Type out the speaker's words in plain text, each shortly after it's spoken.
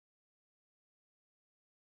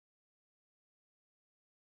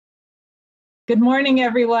Good morning,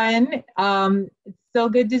 everyone. It's so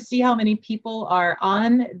good to see how many people are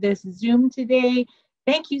on this Zoom today.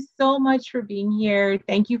 Thank you so much for being here.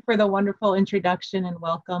 Thank you for the wonderful introduction and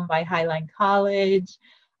welcome by Highline College.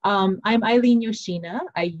 I'm Eileen Yoshina.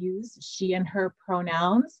 I use she and her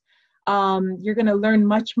pronouns. You're going to learn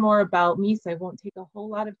much more about me, so I won't take a whole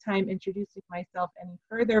lot of time introducing myself any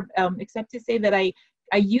further, except to say that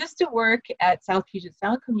I used to work at South Puget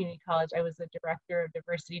Sound Community College. I was the director of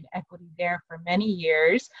diversity and equity there for many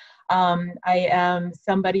years. I am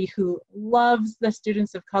somebody who loves the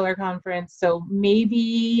Students of Color Conference, so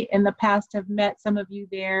maybe in the past have met some of you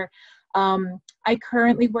there. I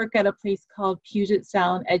currently work at a place called Puget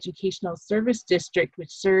Sound Educational Service District,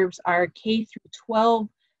 which serves our K through 12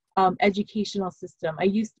 educational system. I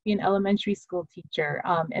used to be an elementary school teacher,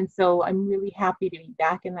 and so I'm really happy to be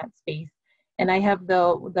back in that space. And I have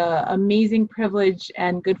the amazing privilege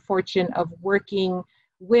and good fortune of working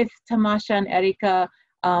with Tamasha and Érica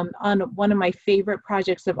on one of my favorite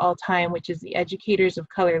projects of all time, which is the Educators of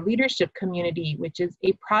Color Leadership Community, which is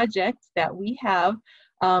a project that we have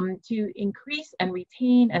to increase and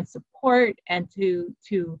retain and support and to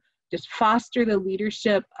just foster the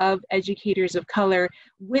leadership of educators of color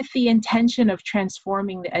with the intention of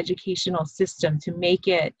transforming the educational system to make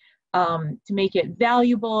it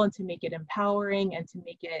valuable and to make it empowering and to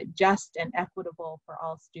make it just and equitable for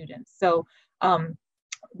all students. So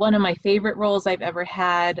one of my favorite roles I've ever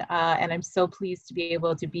had, and I'm so pleased to be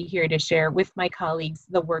able to be here to share with my colleagues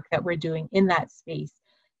the work that we're doing in that space.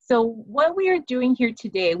 So what we are doing here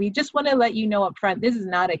today, we just want to let you know up front, this is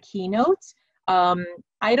not a keynote. I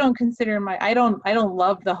don't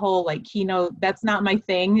love the whole like keynote. That's not my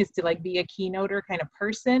thing, is to like be a keynoter kind of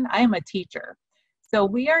person. I am a teacher. So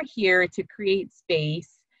we are here to create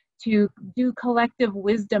space, to do collective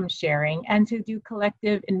wisdom sharing, and to do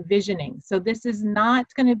collective envisioning. So this is not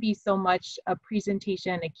going to be so much a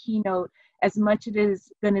presentation, a keynote, as much as it is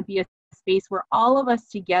going to be a space where all of us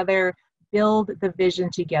together build the vision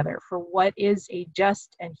together for what is a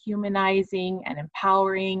just and humanizing and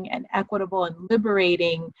empowering and equitable and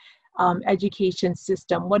liberating education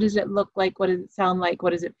system. What does it look like? What does it sound like?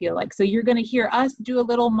 What does it feel like? So you're going to hear us do a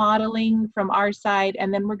little modeling from our side,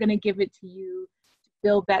 and then we're going to give it to you to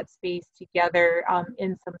build that space together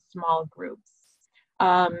in some small groups.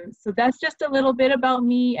 So that's just a little bit about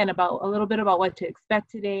me and a little bit about what to expect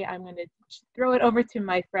today. I'm going to throw it over to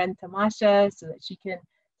my friend Tamasha so that she can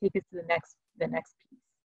take us to the next piece.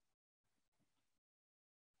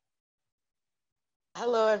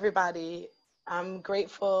 Hello, everybody. I'm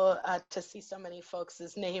grateful to see so many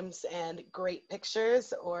folks' names and great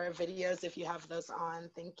pictures or videos if you have those on.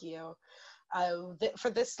 Thank you.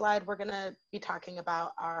 For this slide, we're going to be talking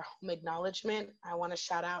about our home acknowledgement. I want to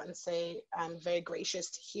shout out and say I'm very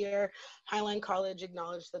gracious to hear Highline College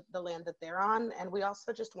acknowledge the land that they're on. And we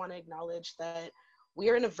also just want to acknowledge that we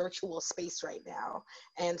are in a virtual space right now.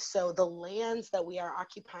 And so the lands that we are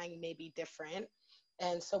occupying may be different.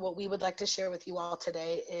 And so what we would like to share with you all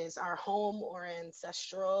today is our home or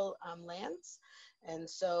ancestral lands. And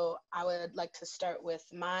so I would like to start with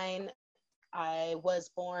mine. I was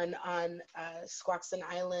born on Squaxin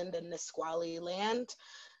Island and Nisqually land,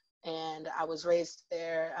 and I was raised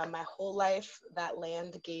there my whole life. That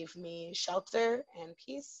land gave me shelter and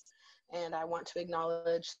peace. And I want to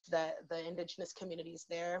acknowledge that the indigenous communities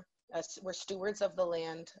there were stewards of the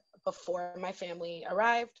land before my family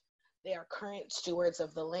arrived. They are current stewards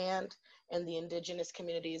of the land, and the indigenous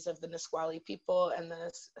communities of the Nisqually people and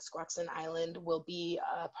the Squaxin Island will be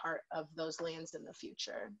a part of those lands in the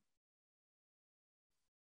future.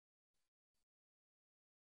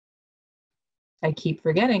 I keep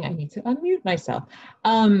forgetting I need to unmute myself.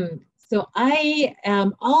 So I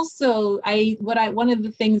am also, one of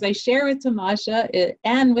the things I share with Tamasha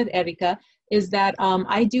and with Érica is that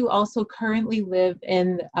I do also currently live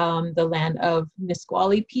in the land of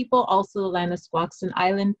Nisqually people, also the land of Squaxin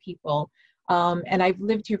Island people. And I've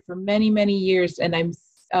lived here for many, many years, and I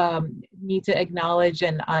need to acknowledge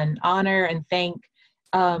and honor and thank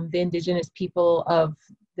the indigenous people of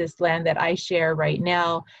this land that I share right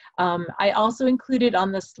now. I also included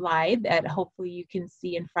on the slide that hopefully you can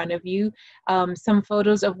see in front of you some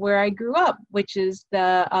photos of where I grew up, which is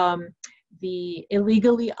the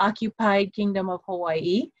illegally occupied Kingdom of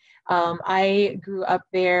Hawaii. I grew up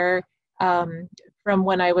there from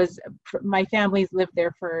when my family's lived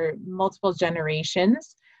there for multiple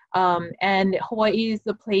generations. And Hawaii is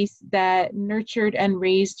the place that nurtured and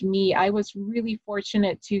raised me. I was really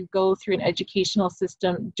fortunate to go through an educational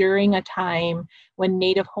system during a time when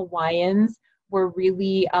Native Hawaiians were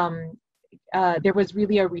really, there was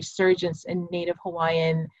really a resurgence in Native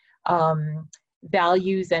Hawaiian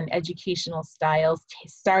values and educational styles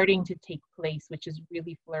starting to take place, which has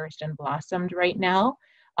really flourished and blossomed right now.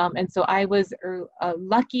 And so I was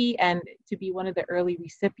lucky and to be one of the early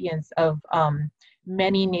recipients of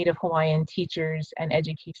many Native Hawaiian teachers and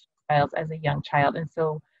education styles as a young child. And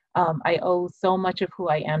so I owe so much of who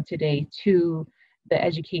I am today to the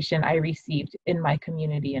education I received in my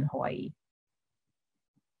community in Hawaii.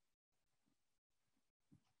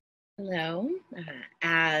 Hello.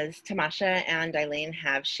 As Tamasha and Eileen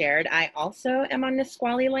have shared, I also am on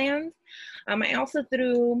Nisqually lands. I also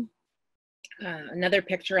threw another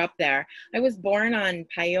picture up there. I was born on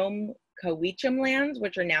Payom Kawichum lands,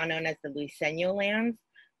 which are now known as the Luiseño lands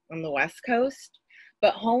on the West Coast.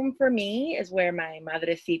 But home for me is where my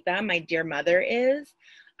madrecita, my dear mother, is.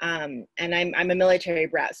 And I'm a military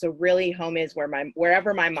brat, so really home is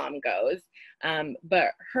wherever my mom goes.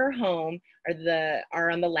 But her home are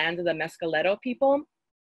on the lands of the Mescalero people,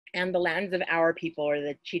 and the lands of our people are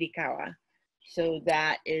the Chiricahua. So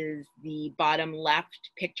that is the bottom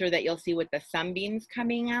left picture that you'll see with the sunbeams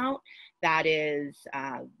coming out. That is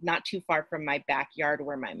not too far from my backyard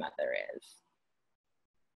where my mother is.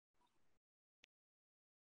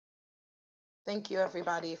 Thank you,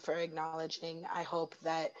 everybody, for acknowledging. I hope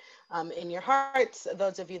that in your hearts,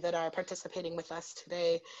 those of you that are participating with us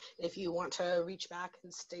today, if you want to reach back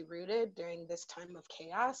and stay rooted during this time of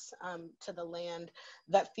chaos to the land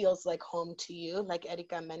that feels like home to you, like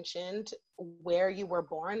Érica mentioned, where you were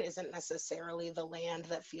born isn't necessarily the land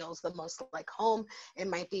that feels the most like home. It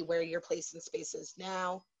might be where your place in space is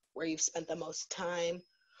now, where you've spent the most time,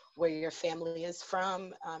 where your family is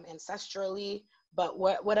from ancestrally. But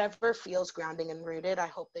whatever feels grounding and rooted, I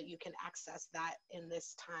hope that you can access that in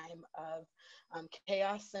this time of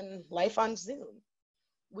chaos and life on Zoom.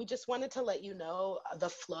 We just wanted to let you know the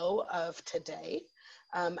flow of today.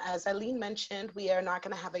 As Eileen mentioned, we are not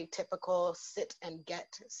going to have a typical sit and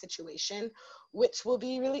get situation, which will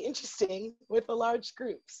be really interesting with a large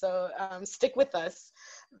group. So stick with us.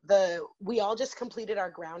 We all just completed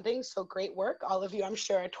our grounding, so great work. All of you, I'm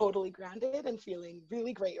sure, are totally grounded and feeling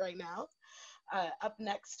really great right now. Up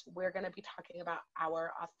next, we're going to be talking about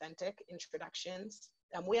our authentic introductions.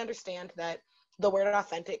 We understand that the word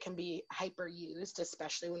authentic can be hyper used,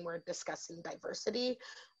 especially when we're discussing diversity.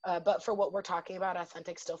 But for what we're talking about,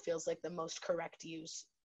 authentic still feels like the most correct use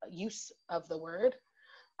of the word.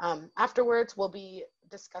 Afterwards, we'll be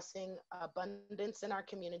discussing abundance in our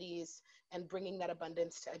communities and bringing that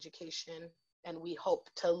abundance to education. And we hope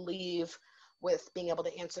to leave with being able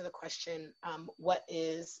to answer the question, what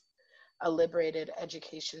is a liberated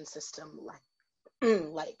education system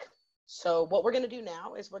like? So what we're going to do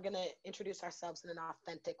now is we're going to introduce ourselves in an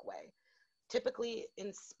authentic way. Typically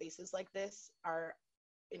in spaces like this, our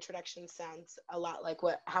introduction sounds a lot like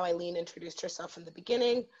how Eileen introduced herself in the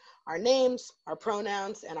beginning, our names, our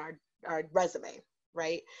pronouns, and our resume,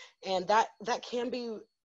 right? And that can be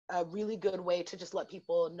a really good way to just let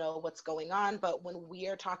people know what's going on. But when we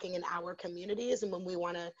are talking in our communities and when we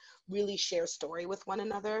want to really share story with one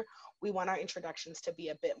another, we want our introductions to be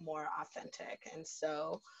a bit more authentic. And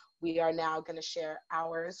so we are now going to share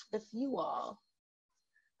ours with you all.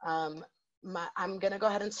 I'm going to go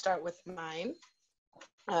ahead and start with mine.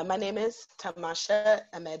 My name is Tamasha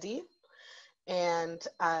Emedi, and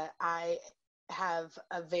I have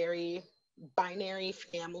a very binary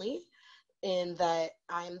family in that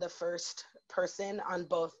I'm the first person on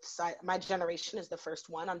both sides. My generation is the first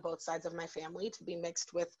one on both sides of my family to be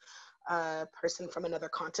mixed with a person from another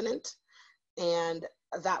continent. And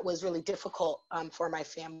that was really difficult for my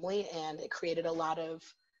family, and it created a lot of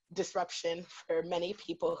disruption for many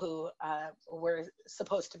people who were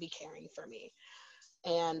supposed to be caring for me.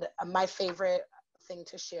 And my favorite thing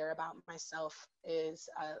to share about myself is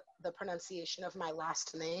the pronunciation of my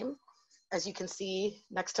last name. As you can see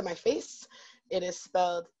next to my face, it is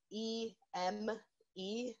spelled E-M-E-D-I.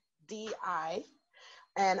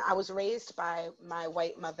 And I was raised by my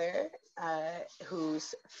white mother,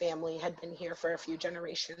 whose family had been here for a few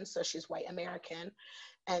generations, so she's white American.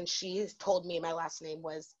 And she told me my last name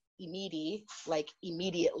was Emedi, like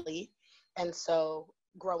immediately. And so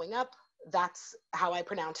growing up, that's how I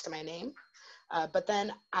pronounced my name. But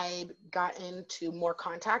then I got into more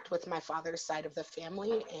contact with my father's side of the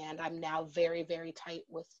family, and I'm now very, very tight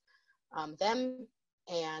with them.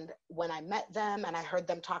 And when I met them and I heard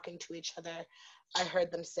them talking to each other, I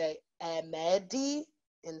heard them say Emedi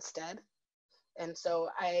instead. And so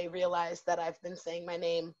I realized that I've been saying my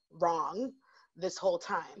name wrong this whole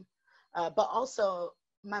time. But also,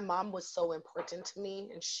 my mom was so important to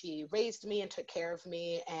me, and she raised me and took care of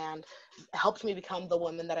me and helped me become the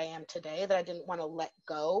woman that I am today, that I didn't want to let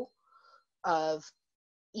go of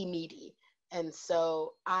Emedi. And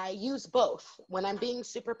so I use both. When I'm being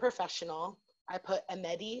super professional, I put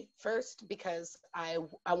Emedi first because I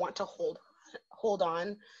want to hold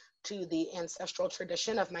on to the ancestral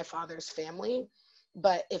tradition of my father's family.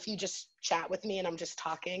 But if you just chat with me and I'm just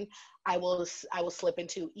talking, I will slip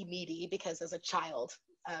into Emedi because as a child,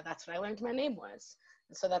 that's what I learned my name was.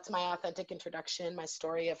 And so that's my authentic introduction, my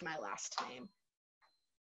story of my last name.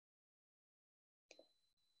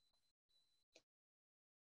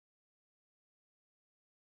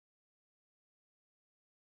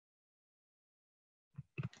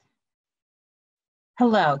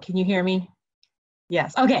 Hello, can you hear me?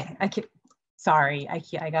 Yes, okay, sorry,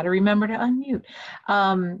 I gotta remember to unmute.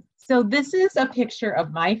 So this is a picture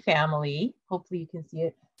of my family. Hopefully you can see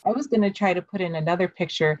it. I was gonna try to put in another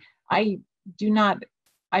picture. I'm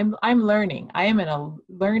learning. I am in a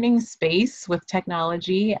learning space with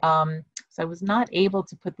technology. So I was not able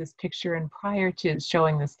to put this picture in prior to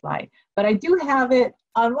showing this slide, but I do have it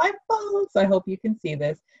on my phone, so I hope you can see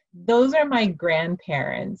this. Those are my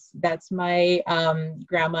grandparents. That's my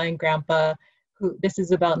grandma and grandpa, who, this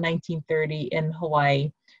is about 1930 in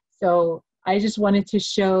Hawaii. So I just wanted to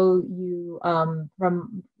show you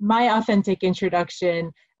from my authentic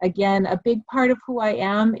introduction, again, a big part of who I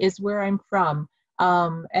am is where I'm from.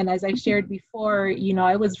 And as I shared before, you know,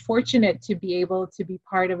 I was fortunate to be able to be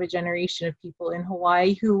part of a generation of people in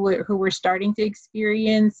Hawaii who were starting to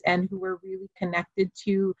experience and who were really connected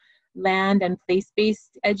to land and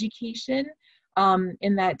place-based education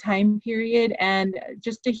in that time period. And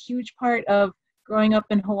just a huge part of growing up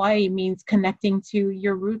in Hawaii means connecting to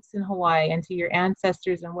your roots in Hawaii and to your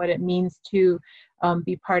ancestors and what it means to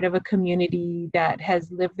be part of a community that has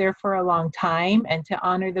lived there for a long time, and to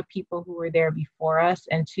honor the people who were there before us,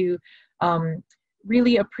 and to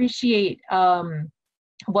really appreciate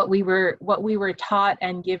what we were taught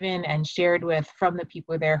and given and shared with from the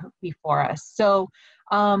people there before us. So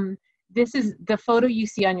this is the photo you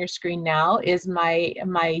see on your screen now is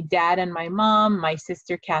my dad and my mom, my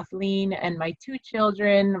sister Kathleen, and my two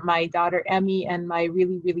children, my daughter Emmy and my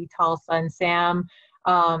really, really tall son Sam.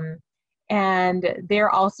 And they're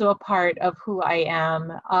also a part of who I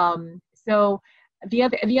am. So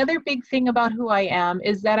the other big thing about who I am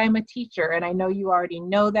is that I'm a teacher, and I know you already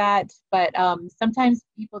know that, but sometimes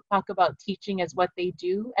people talk about teaching as what they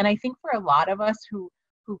do. And I think for a lot of us who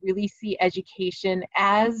really see education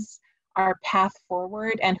as our path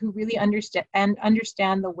forward, and who really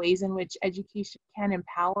understand the ways in which education can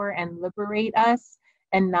empower and liberate us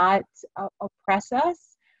and not oppress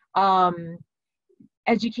us.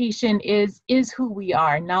 Education is who we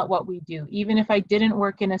are, not what we do. Even if I didn't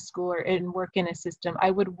work in a school or didn't work in a system,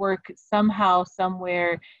 I would work somehow,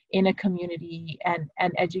 somewhere in a community, and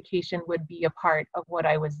education would be a part of what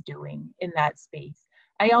I was doing in that space.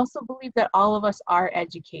 I also believe that all of us are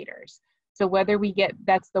educators. So whether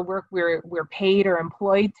that's the work we're paid or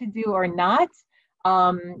employed to do or not,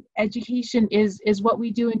 education is what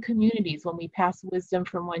we do in communities when we pass wisdom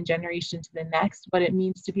from one generation to the next, what it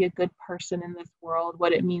means to be a good person in this world,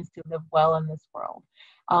 what it means to live well in this world.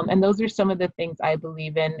 And those are some of the things I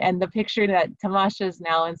believe in. And the picture that Tamasha has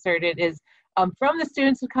now inserted is from the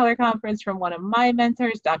Students of Color Conference from one of my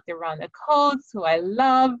mentors, Dr. Rhonda Coates, who I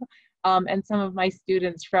love, and some of my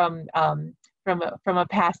students from a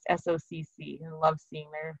past SOCC, and love seeing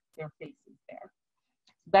their faces there.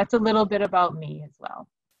 That's a little bit about me as well.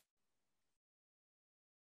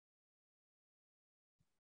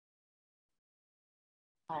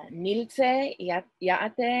 Nilse,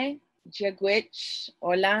 Yaate, Jigwich,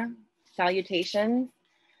 Hola, salutations.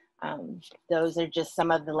 Those are just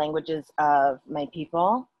some of the languages of my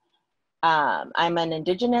people. I'm an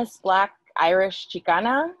Indigenous Black Irish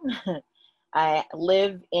Chicana. I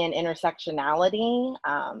live in intersectionality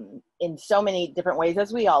in so many different ways,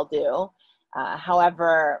 as we all do.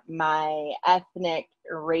 However, my ethnic,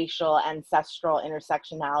 racial, ancestral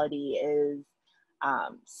intersectionality is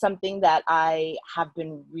something that I have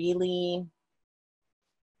been really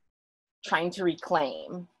trying to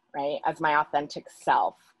reclaim, right, as my authentic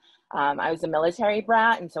self. I was a military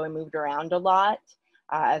brat, and so I moved around a lot,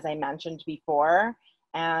 as I mentioned before.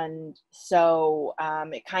 And so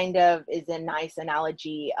it kind of is a nice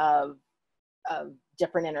analogy of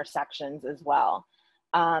different intersections as well.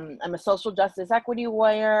 I'm a social justice equity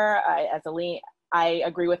warrior. I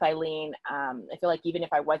agree with Eileen. I feel like even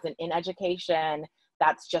if I wasn't in education,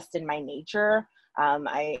 that's just in my nature.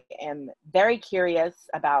 I am very curious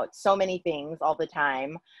about so many things all the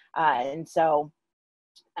time. And so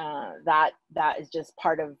that is just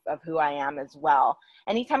part of who I am as well.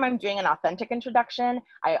 Anytime I'm doing an authentic introduction,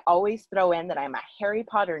 I always throw in that I'm a Harry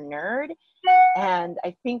Potter nerd. And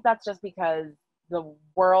I think that's just because the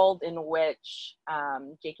world in which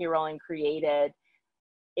J.K. Rowling created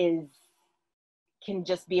can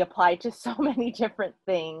just be applied to so many different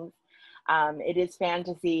things. It is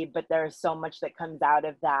fantasy, but there's so much that comes out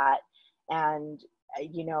of that. And,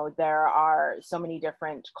 you know, there are so many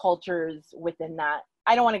different cultures within that.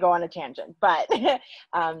 I don't want to go on a tangent, but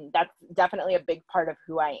that's definitely a big part of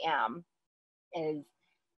who I am, is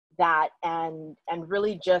that, and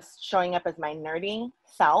really just showing up as my nerdy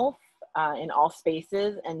self in all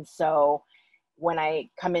spaces. And so when I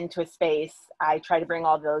come into a space, I try to bring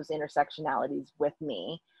all those intersectionalities with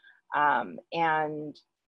me. And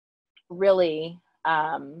really,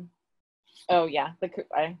 oh yeah,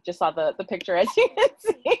 I just saw the picture, as you can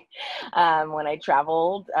see, when I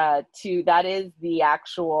traveled that is the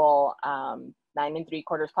actual 9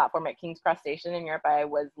 3/4 platform at King's Cross Station in Europe. I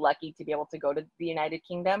was lucky to be able to go to the United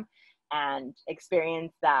Kingdom and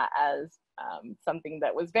experience that as something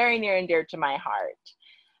that was very near and dear to my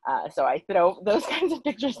heart. So I throw those kinds of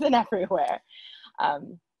pictures in everywhere.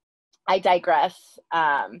 I digress.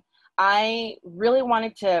 I really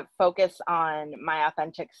wanted to focus on my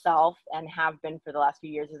authentic self, and have been for the last few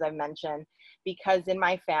years, as I mentioned, because in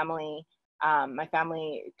my family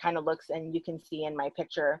kind of looks, and you can see in my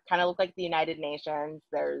picture, kind of look like the United Nations.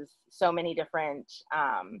 There's so many different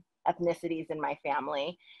ethnicities in my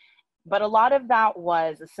family. But a lot of that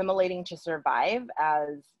was assimilating to survive,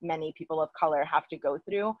 as many people of color have to go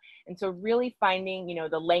through. And so really finding, you know,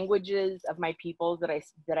 the languages of my people that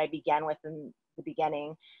I began with in the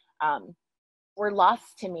beginning were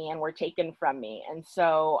lost to me and were taken from me. And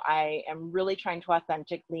so I am really trying to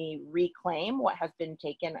authentically reclaim what has been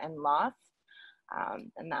taken and lost.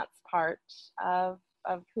 And that's part of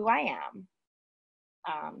who I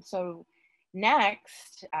am. So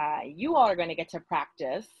next, you all are going to get to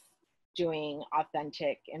practice doing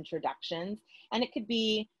authentic introductions, and it could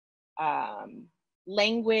be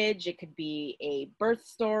language, it could be a birth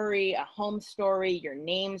story, a home story, your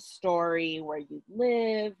name story, where you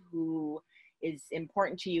live, who is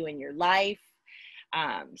important to you in your life.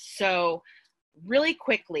 So really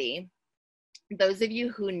quickly, those of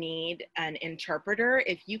you who need an interpreter,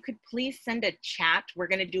 if you could please send a chat. We're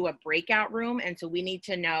going to do a breakout room, and so we need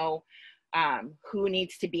to know who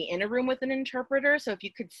needs to be in a room with an interpreter. So if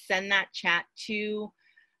you could send that chat to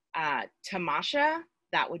Tamasha,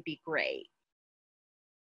 that would be great.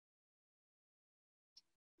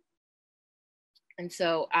 And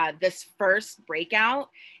so this first breakout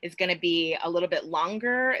is going to be a little bit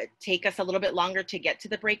longer, take us a little bit longer to get to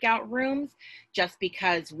the breakout rooms, just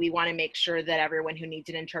because we want to make sure that everyone who needs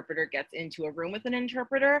an interpreter gets into a room with an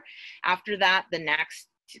interpreter. After that, the next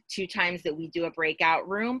 2 times that we do a breakout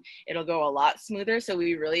room, it'll go a lot smoother. So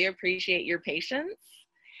we really appreciate your patience.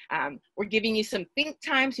 We're giving you some think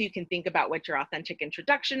time so you can think about what your authentic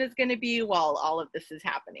introduction is going to be while all of this is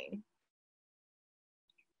happening.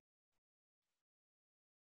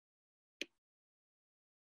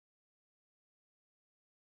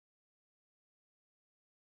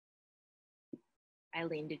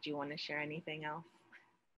 Eileen, did you want to share anything else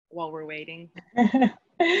while we're waiting?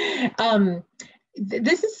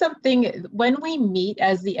 This is something, when we meet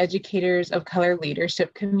as the Educators of Color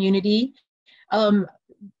Leadership community,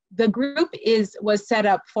 the group was set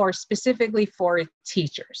up specifically for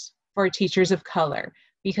teachers of color,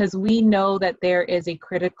 because we know that there is a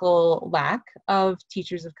critical lack of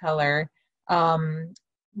teachers of color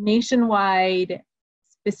nationwide,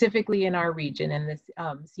 specifically in our region, in this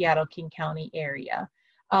Seattle, King County area.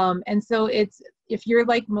 And so if you're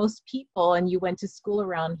like most people and you went to school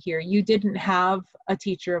around here, you didn't have a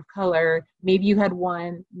teacher of color. Maybe you had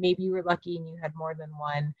one, maybe you were lucky and you had more than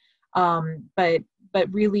one. But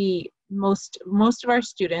really most of our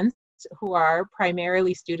students, who are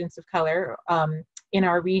primarily students of color in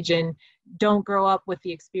our region, don't grow up with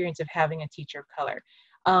the experience of having a teacher of color.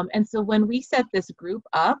 And so when we set this group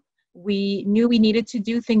up, we knew we needed to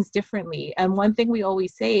do things differently. And one thing we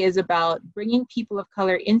always say is about bringing people of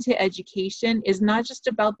color into education is not just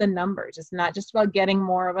about the numbers. It's not just about getting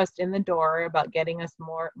more of us in the door, about getting us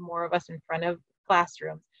more of us in front of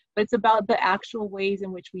classrooms, but it's about the actual ways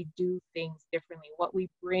in which we do things differently. What we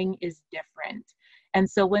bring is different. And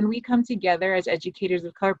so when we come together as educators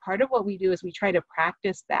of color, part of what we do is we try to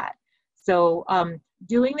practice that. So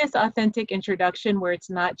doing this authentic introduction, where it's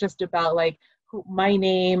not just about like my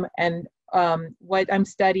name and what I'm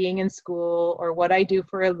studying in school or what I do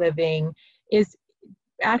for a living, is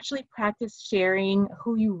actually practice sharing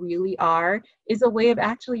who you really are, is a way of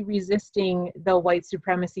actually resisting the white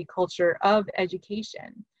supremacy culture of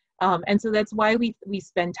education. And so that's why we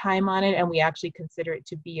spend time on it, and we actually consider it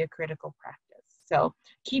to be a critical practice. So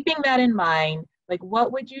keeping that in mind, Like,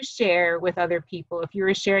 what would you share with other people if you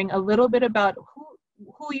were sharing a little bit about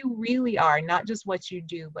who you really are, not just what you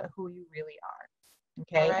do, but who you really are? All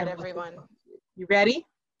Okay. right, And everyone. you ready?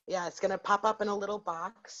 Yeah, it's gonna pop up in a little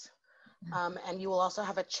box. And you will also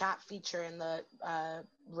have a chat feature in the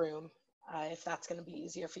room if that's gonna be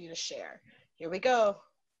easier for you to share. Here we go.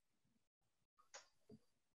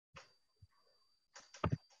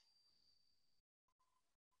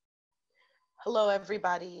 Hello,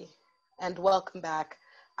 everybody, and welcome back.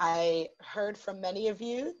 I heard from many of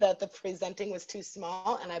you that the presenting was too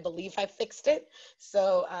small, and I believe I fixed it.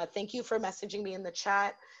 So thank you for messaging me in the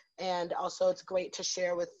chat. And also, it's great to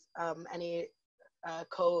share with any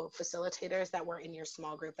co-facilitators that were in your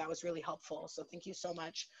small group. That was really helpful. So thank you so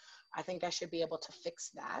much. I think I should be able to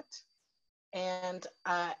fix that. And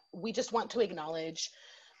we just want to acknowledge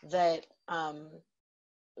that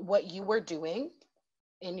what you were doing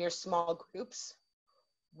in your small groups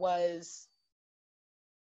was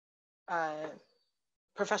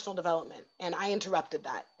professional development, and I interrupted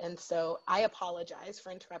that. And so I apologize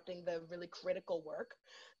for interrupting the really critical work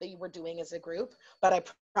that you were doing as a group, but I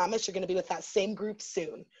promise you're going to be with that same group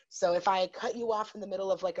soon. So if I cut you off in the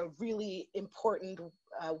middle of like a really important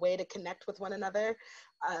way to connect with one another,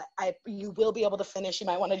 you will be able to finish. You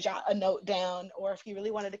might want to jot a note down, or if you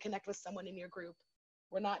really wanted to connect with someone in your group.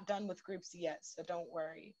 We're not done with groups yet, so don't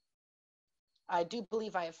worry. I do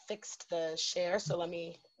believe I have fixed the share, so let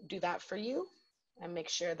me do that for you and make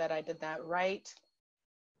sure that I did that right.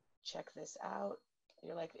 Check this out.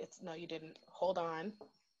 You're like, no, you didn't. Hold on.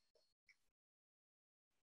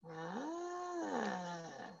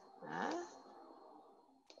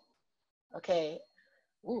 Okay.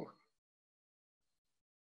 Ooh.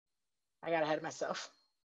 I got ahead of myself.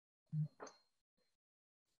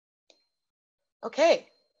 Okay.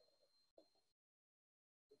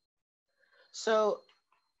 So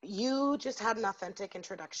you just had an authentic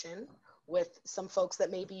introduction with some folks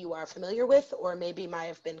that maybe you are familiar with, or maybe might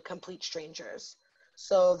have been complete strangers.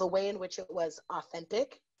 So the way in which it was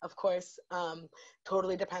authentic, of course,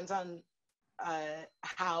 totally depends on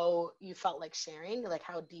how you felt like sharing, like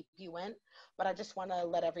how deep you went. But I just want to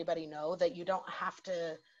let everybody know that you don't have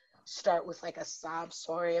to start with like a sob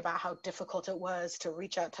story about how difficult it was to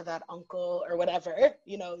reach out to that uncle or whatever.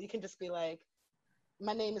 You know, you can just be like,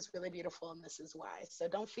 my name is really beautiful and this is why. So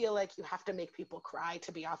don't feel like you have to make people cry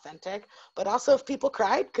to be authentic, but also if people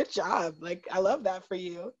cried, good job. Like, I love that for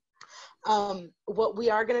you. What we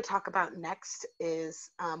are going to talk about next is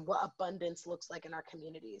what abundance looks like in our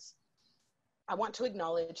communities. I want to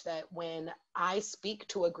acknowledge that when I speak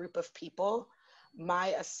to a group of people, my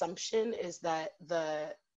assumption is that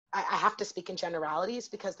I have to speak in generalities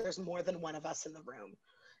because there's more than one of us in the room.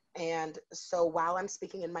 And so while I'm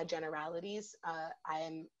speaking in my generalities,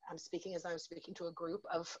 I'm speaking as I'm speaking to a group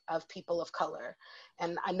of people of color.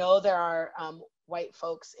 And I know there are white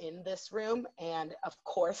folks in this room, and of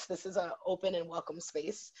course this is an open and welcome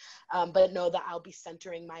space, but know that I'll be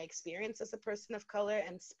centering my experience as a person of color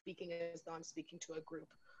and speaking as though I'm speaking to a group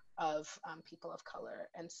of people of color.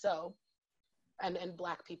 And so, and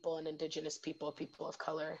Black people and Indigenous people, people of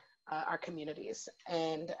color, our communities.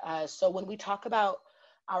 And so when we talk about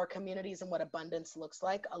our communities and what abundance looks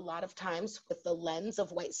like, a lot of times with the lens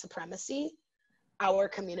of white supremacy, our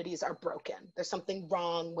communities are broken. There's something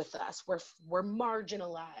wrong with us. We're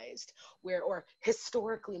marginalized. Or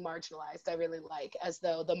historically marginalized, I really like, as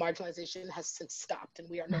though the marginalization has since stopped and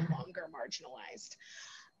we are no longer marginalized.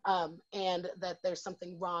 And that there's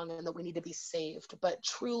something wrong and that we need to be saved. But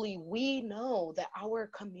truly, we know that our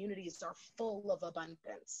communities are full of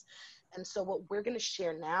abundance. And so what we're going to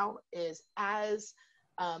share now is, as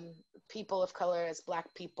people of color, as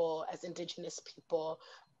Black people, as Indigenous people,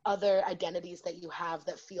 other identities that you have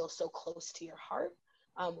that feel so close to your heart,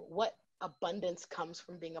 what abundance comes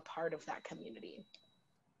from being a part of that community.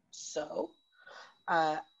 So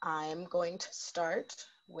I'm going to start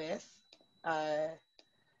with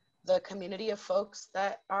the community of folks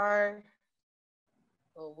that are,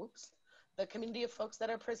 the community of folks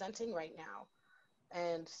that are presenting right now.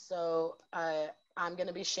 And so I'm going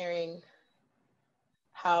to be sharing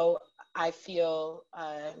how I feel.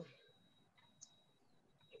 I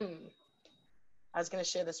was going to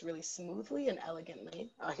share this really smoothly and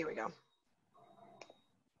elegantly. Oh, here we go.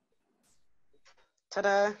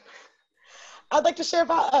 Ta-da. I'd like to share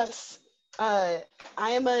about us.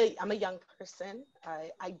 I'm a young person.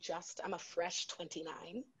 I'm a fresh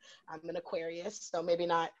 29. I'm an Aquarius, so maybe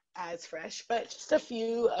not as fresh, but just a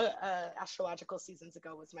few astrological seasons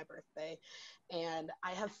ago was my birthday. And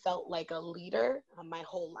I have felt like a leader my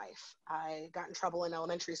whole life. I got in trouble in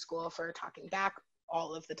elementary school for talking back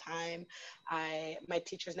all of the time. My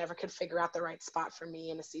teachers never could figure out the right spot for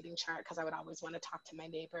me in a seating chart because I would always want to talk to my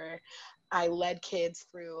neighbor. I led kids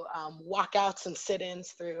through walkouts and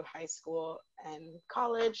sit-ins through high school and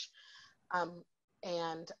college.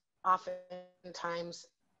 And oftentimes,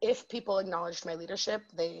 if people acknowledged my leadership,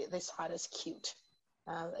 they saw it as cute.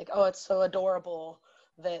 Like, oh, it's so adorable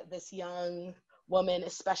that this young woman,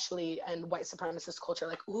 especially in white supremacist culture,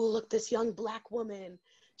 like, ooh, look, this young Black woman,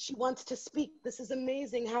 she wants to speak. This is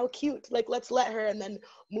amazing. How cute. Like, let's let her, and then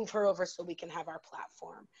move her over so we can have our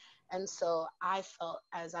platform. And so I felt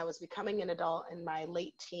as I was becoming an adult in my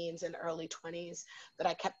late teens and early 20s that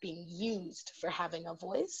I kept being used for having a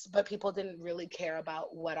voice, but people didn't really care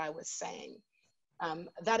about what I was saying.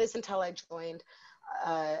 That is until I joined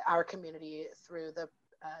our community through the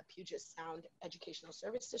Puget Sound Educational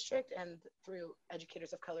Service District and through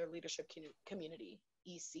Educators of Color Leadership Community,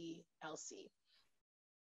 ECLC.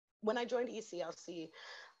 When I joined ECLC,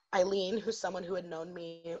 Eileen, who's someone who had known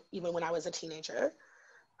me even when I was a teenager,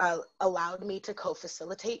 allowed me to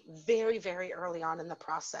co-facilitate very, very early on in the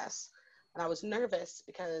process. And I was nervous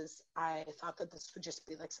because I thought that this would just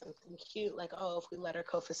be like something cute, like, oh, if we let her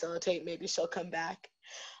co-facilitate, maybe she'll come back.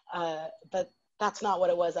 But that's not what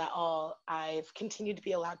it was at all. I've continued to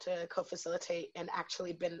be allowed to co-facilitate and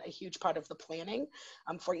actually been a huge part of the planning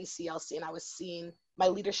for ECLC. And my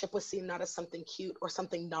leadership was seen not as something cute or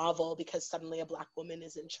something novel because suddenly a Black woman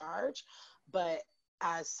is in charge, but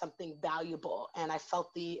as something valuable. And I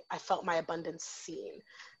felt my abundance seen.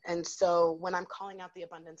 And so when I'm calling out the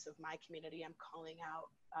abundance of my community, I'm calling out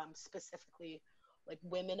specifically like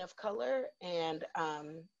women of color and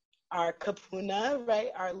our kapuna, right?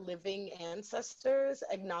 Our living ancestors,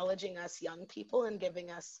 acknowledging us young people and giving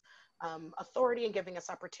us authority and giving us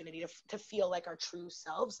opportunity to feel like our true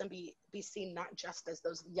selves and be seen not just as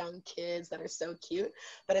those young kids that are so cute,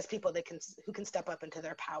 but as people who can step up into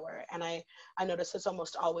their power. And I notice it's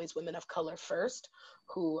almost always women of color first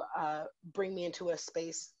who bring me into a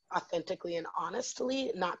space authentically and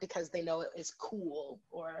honestly, not because they know it is cool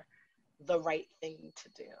or the right thing to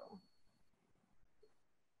do.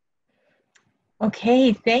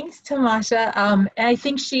 Okay, thanks, Tamasha. I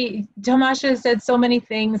think Tamasha said so many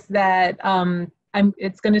things that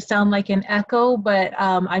it's going to sound like an echo, but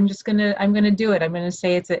I'm going to do it. I'm going to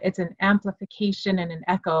say it's an amplification and an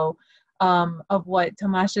echo of what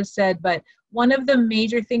Tamasha said. But one of the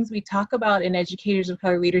major things we talk about in Educators of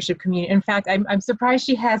Color Leadership Community, in fact, I'm surprised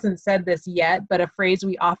she hasn't said this yet, but a phrase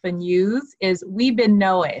we often use is "we've been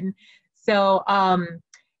knowing." So.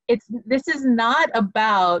 This is not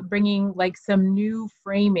about bringing like some new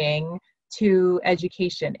framing to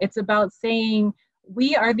education. It's about saying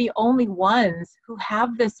we are the only ones who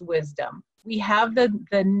have this wisdom. We have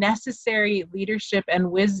the necessary leadership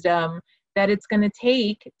and wisdom that it's going to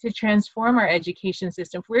take to transform our education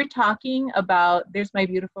system. If we're talking about, there's my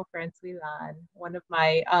beautiful friend Suilan, one of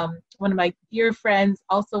my dear friends,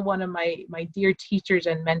 also one of my dear teachers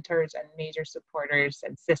and mentors and major supporters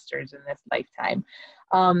and sisters in this lifetime.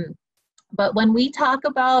 But when we talk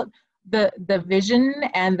about the vision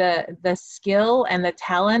and the skill and the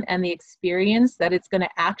talent and the experience that it's going to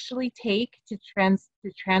actually take to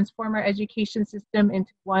transform our education system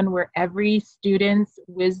into one where every student's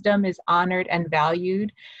wisdom is honored and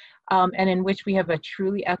valued, and in which we have a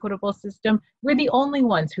truly equitable system, we're the only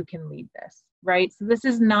ones who can lead this, right? So this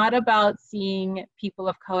is not about seeing people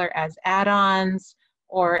of color as add-ons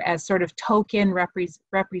or as sort of token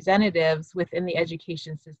representatives within the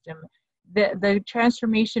education system. The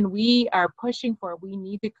transformation we are pushing for, we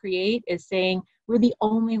need to create, is saying we're the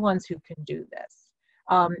only ones who can do this.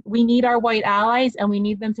 We need our white allies, and we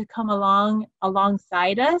need them to come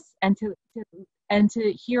alongside us and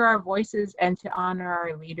to hear our voices and to honor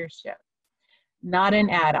our leadership. Not an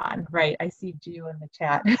add-on, right? I see Ju in the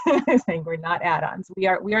chat saying we're not add-ons. We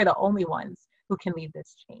are the only ones who can lead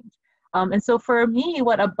this change. And so for me,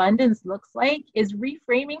 what abundance looks like is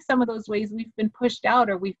reframing some of those ways we've been pushed out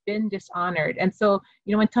or we've been dishonored. And so,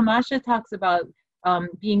 you know, when Tamasha talks about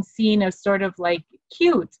being seen as sort of like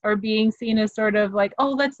cute, or being seen as sort of like,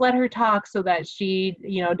 oh, let's let her talk so that she,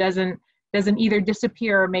 you know, doesn't either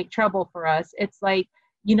disappear or make trouble for us. It's like,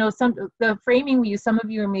 you know, the framing we use, some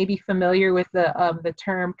of you are maybe familiar with the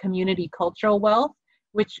term community cultural wealth,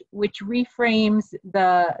 which reframes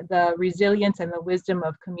the resilience and the wisdom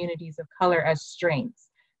of communities of color as strengths.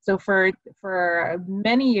 So for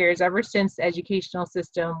many years, ever since the educational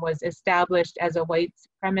system was established as a white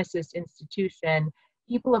supremacist institution,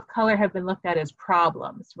 people of color have been looked at as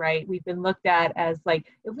problems, right? We've been looked at as like,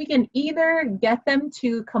 if we can either get them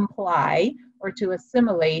to comply or to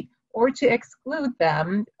assimilate, or to exclude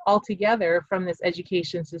them altogether from this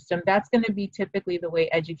education system. That's going to be typically the way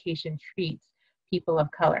education treats people of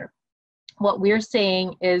color. What we're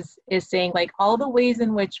saying is saying like all the ways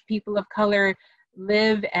in which people of color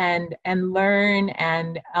live and learn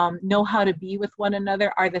and know how to be with one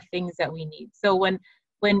another are the things that we need. So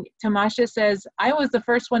when Tamasha says, I was the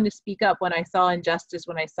first one to speak up when I saw injustice,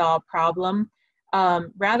 when I saw a problem,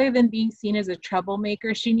 rather than being seen as a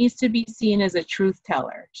troublemaker, she needs to be seen as a truth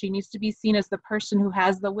teller. She needs to be seen as the person who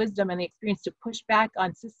has the wisdom and the experience to push back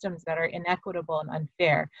on systems that are inequitable and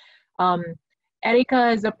unfair.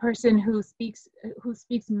 Érica is a person who speaks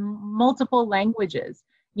multiple languages.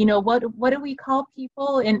 You know, what do we call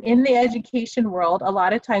people in the education world? A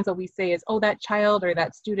lot of times what we say is, oh, that child or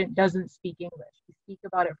that student doesn't speak English. We speak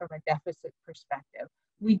about it from a deficit perspective.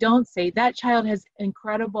 We don't say that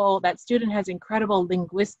that student has incredible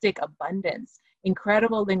linguistic abundance,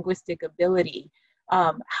 incredible linguistic ability.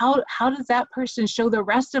 How does that person show the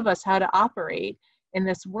rest of us how to operate in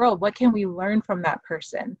this world? What can we learn from that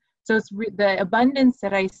person? So it's the abundance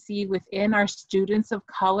that I see within our students of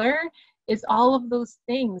color is all of those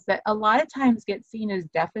things that a lot of times get seen as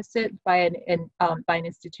deficit by an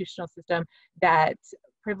institutional system that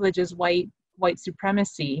privileges white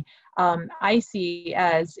supremacy. I see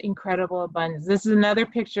as incredible abundance. This is another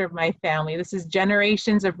picture of my family. This is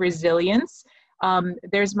generations of resilience.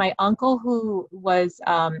 There's my uncle who was,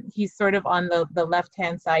 he's sort of on the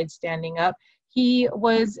left-hand side standing up. He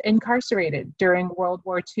was incarcerated during World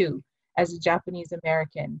War II as a Japanese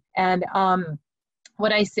American. And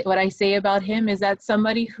what I say about him is that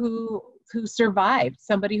somebody who survived,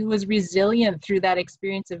 somebody who was resilient through that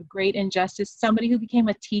experience of great injustice, somebody who became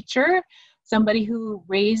a teacher, somebody who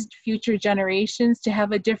raised future generations to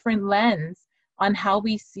have a different lens on how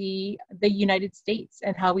we see the United States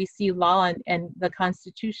and how we see law and the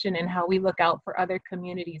Constitution and how we look out for other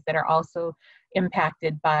communities that are also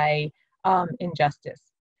impacted by injustice.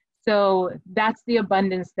 So that's the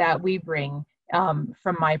abundance that we bring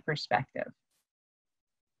from my perspective.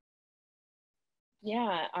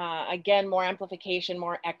 Yeah, again, more amplification,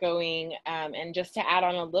 more echoing, and just to add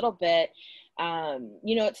on a little bit,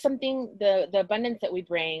 you know, it's something, the abundance that we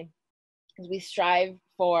bring is we strive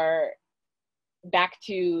for, back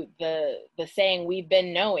to the saying we've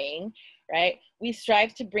been knowing, right? We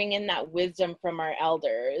strive to bring in that wisdom from our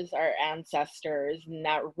elders, our ancestors, and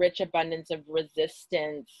that rich abundance of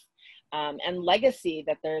resistance and legacy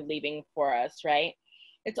that they're leaving for us, right?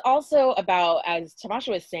 It's also about, as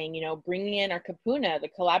Tamasha was saying, you know, bringing in our kapuna, the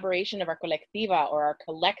collaboration of our colectiva or our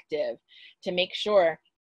collective, to make sure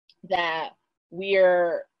that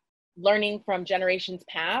we're learning from generations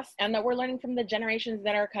past and that we're learning from the generations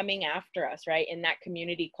that are coming after us, right, in that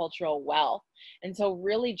community cultural wealth. And so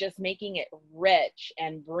really just making it rich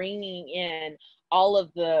and bringing in all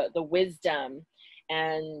of the wisdom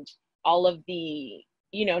and all of the,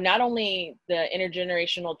 you know, not only the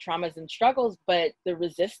intergenerational traumas and struggles, but the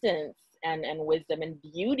resistance and wisdom and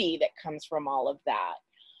beauty that comes from all of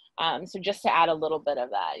that. So just to add a little bit of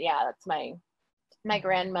that, yeah, that's my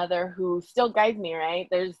grandmother who still guides me, right?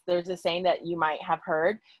 There's a saying that you might have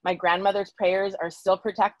heard, my grandmother's prayers are still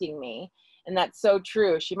protecting me. And that's so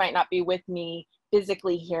true. She might not be with me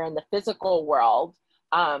physically here in the physical world,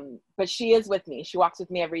 but she is with me. She walks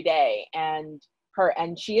with me every day, and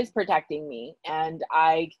she is protecting me. And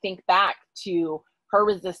I think back to her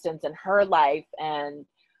resistance and her life and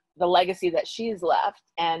the legacy that she's left.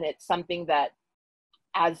 And it's something that,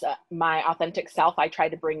 as my authentic self, I try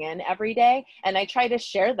to bring in every day. And I try to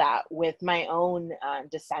share that with my own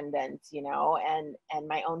descendants, you know, and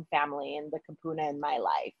my own family and the kapuna in my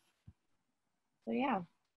life. So, yeah.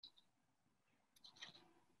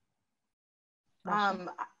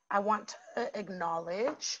 I want to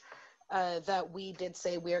acknowledge that we did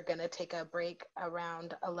say we're going to take a break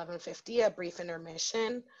around 11:50, a brief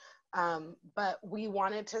intermission. But we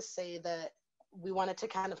wanted to say that we wanted to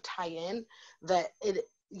kind of tie in that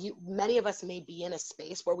many of us may be in a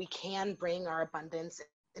space where we can bring our abundance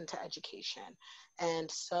into education. And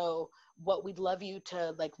so what we'd love you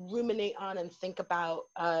to like ruminate on and think about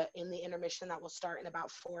in the intermission that will start in about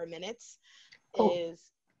 4 minutes is,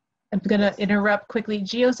 I'm going to interrupt quickly.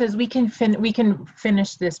 Gio says we can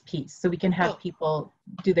finish this piece so we can have people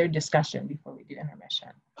do their discussion before we do intermission.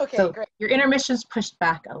 Okay, so great. Your intermission's pushed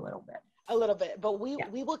back a little bit. A little bit, but we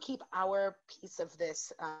will keep our piece of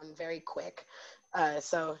this very quick.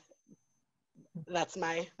 So that's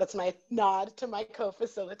my nod to my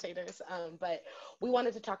co-facilitators. But we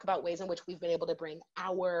wanted to talk about ways in which we've been able to bring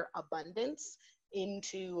our abundance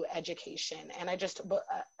into education. And I just,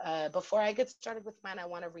 before I get started with mine, I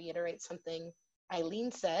want to reiterate something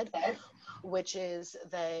Eileen said, which is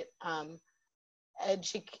that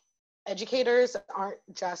educators aren't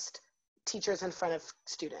just teachers in front of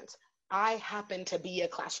students. I happen to be a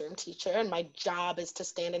classroom teacher, and my job is to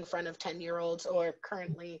stand in front of 10-year-olds, or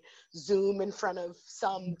currently Zoom in front of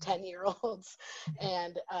some 10-year-olds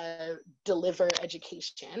and deliver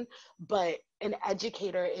education. But an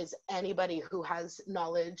educator is anybody who has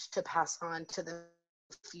knowledge to pass on to the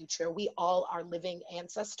future. We all are living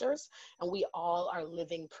ancestors, and we all are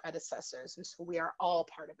living predecessors, and so we are all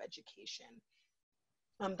part of education.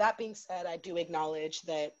 That being said, I do acknowledge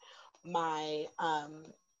that my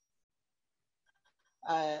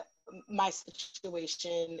my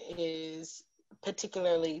situation is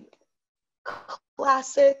particularly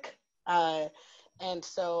classic, and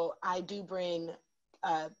so I do bring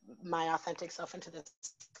my authentic self into this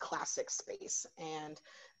classic space. And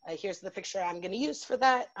here's the picture I'm going to use for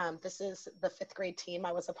that. This is the 5th grade team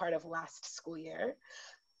I was a part of last school year.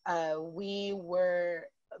 We were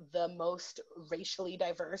the most racially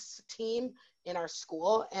diverse team in our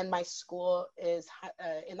school, and my school is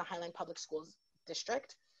in the Highline Public Schools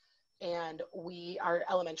district, and our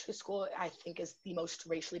elementary school, I think, is the most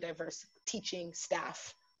racially diverse teaching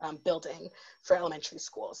staff building for elementary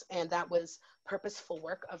schools. And that was purposeful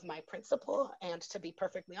work of my principal, and to be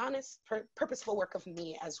perfectly honest, purposeful work of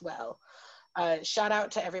me as well. Shout out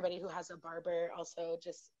to everybody who has a barber. Also,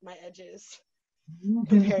 just my edges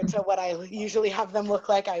compared to what I usually have them look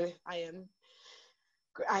like.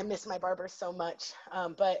 I miss my barber so much.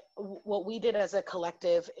 But what we did as a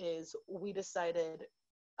collective is we decided,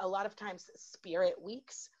 a lot of times spirit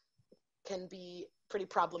weeks can be pretty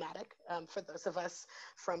problematic for those of us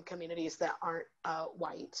from communities that aren't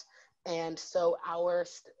white. And so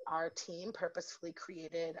our team purposefully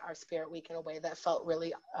created our spirit week in a way that felt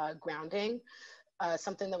really grounding.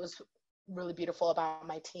 Something that was really beautiful about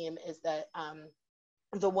my team is that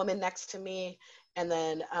the woman next to me, and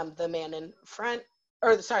then the man in front,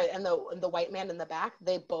 and the white man in the back,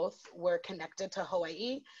 they both were connected to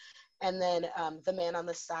Hawaii. And then the man on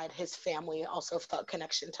the side, his family also felt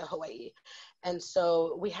connection to Hawaii. And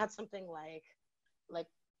so we had something like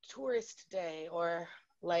Tourist Day, or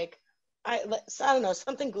I don't know,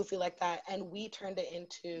 something goofy like that. And we turned it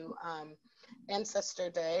into Ancestor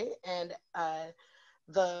Day. And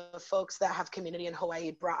the folks that have community in Hawaii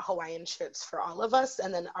brought Hawaiian shirts for all of us.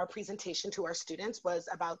 And then our presentation to our students was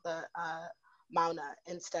about the Mauna,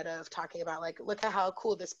 instead of talking about look at how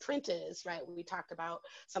cool this print is, right? We talked about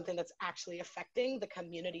something that's actually affecting the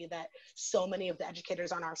community that so many of the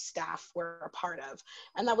educators on our staff were a part of.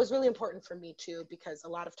 And that was really important for me too, because a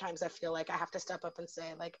lot of times I feel like I have to step up and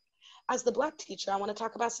say, as the Black teacher, I want to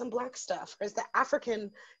talk about some Black stuff. Or as the African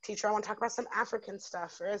teacher, I want to talk about some African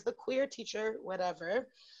stuff. Or as the queer teacher, whatever.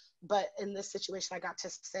 But in this situation, I got to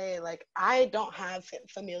say, I don't have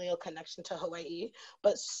familial connection to Hawaii,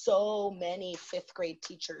 but so many 5th grade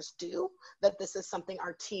teachers do, that this is something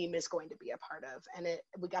our team is going to be a part of. And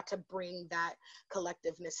we got to bring that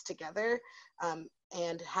collectiveness together,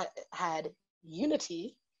 and had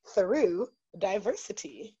unity through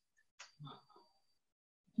diversity.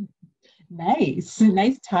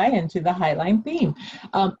 Nice tie into the Highline theme.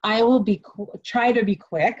 I will try to be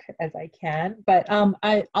quick as I can, but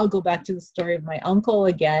I'll go back to the story of my uncle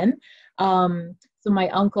again. So my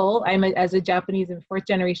uncle, as a Japanese and 4th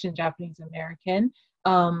generation Japanese American.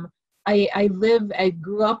 I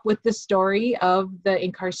grew up with the story of the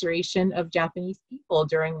incarceration of Japanese people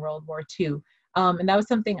during World War II. And that was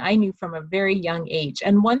something I knew from a very young age.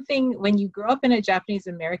 And one thing, when you grow up in a Japanese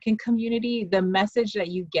American community, the message that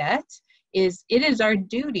you get is, it is our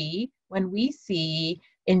duty, when we see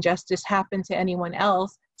injustice happen to anyone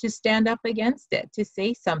else, to stand up against it, to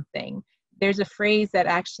say something. There's a phrase that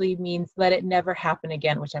actually means, let it never happen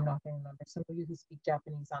again, which I'm not going to remember. Some of you who speak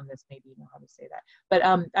Japanese on this maybe know how to say that. But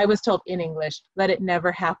I was told in English, let it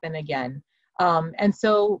never happen again. And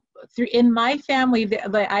so in my family,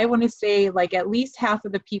 I want to say at least half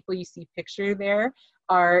of the people you see pictured there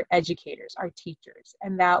are educators, are teachers.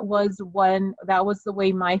 And that was the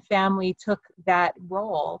way my family took that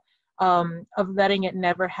role of letting it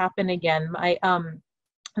never happen again.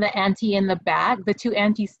 The auntie in the back, the 2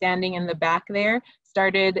 aunties standing in the back there,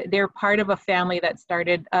 they're part of a family that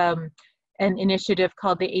started an initiative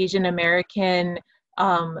called the Asian American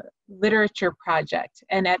Literature Project.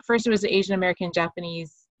 And at first it was the Asian American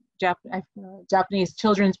Japanese Japanese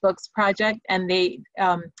children's books project. And they,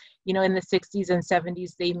 in the 60s and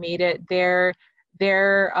 70s, they made it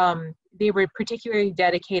they were particularly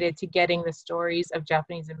dedicated to getting the stories of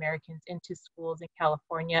Japanese Americans into schools in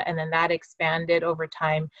California. And then that expanded over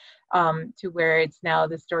time to where it's now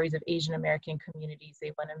the stories of Asian American communities.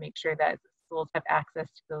 They want to make sure that souls have access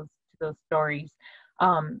to those stories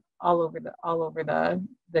all over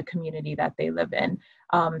the community that they live in.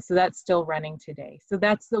 So that's still running today. So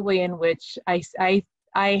that's the way in which I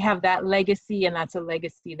have that legacy, and that's a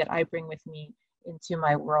legacy that I bring with me into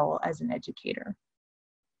my role as an educator.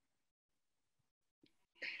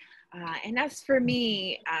 And as for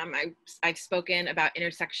me, I've spoken about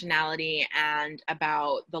intersectionality and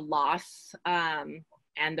about the loss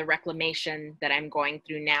and the reclamation that I'm going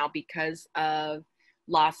through now because of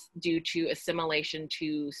loss due to assimilation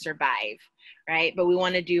to survive, right? But we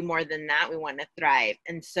want to do more than that. We want to thrive.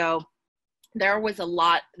 And so there was a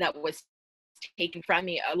lot that was taken from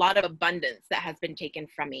me, a lot of abundance that has been taken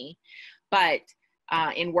from me. But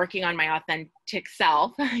in working on my authentic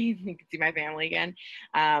self, you can see my family again,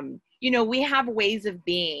 you know, we have ways of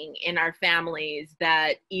being in our families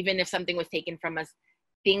that even if something was taken from us,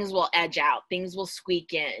 things will edge out, things will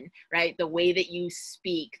squeak in, right? The way that you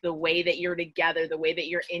speak, the way that you're together, the way that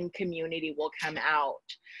you're in community will come out.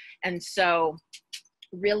 And so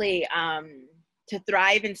really to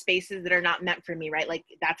thrive in spaces that are not meant for me, right? Like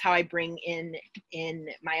that's how I bring in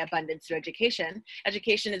my abundance to education.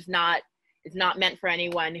 Education is not meant for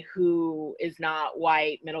anyone who is not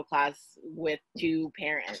white, middle class with two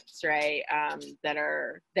parents, right? That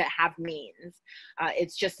have means.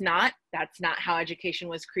 It's just not, that's not how education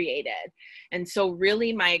was created. And so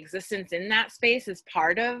really my existence in that space is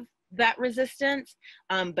part of that resistance,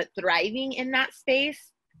 but thriving in that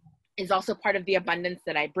space is also part of the abundance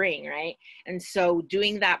that I bring, right? And so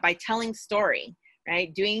doing that by telling story,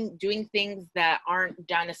 right? Doing things that aren't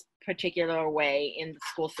done a particular way in the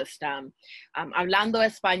school system. Hablando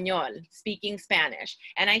español, speaking Spanish.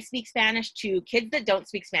 And I speak Spanish to kids that don't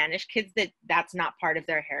speak Spanish, kids that's not part of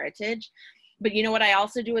their heritage. But you know what I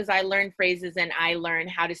also do is I learn phrases and I learn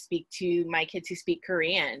how to speak to my kids who speak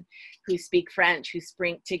Korean, who speak French, who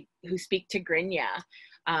speak Tigrinya.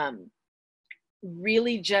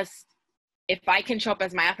 Really just, if I can show up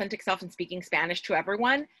as my authentic self and speaking Spanish to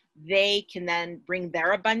everyone, they can then bring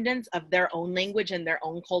their abundance of their own language and their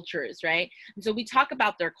own cultures, right? And so we talk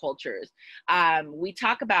about their cultures. We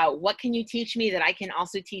talk about what can you teach me that I can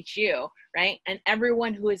also teach you, right? And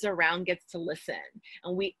everyone who is around gets to listen.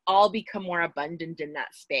 And we all become more abundant in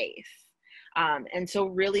that space. And so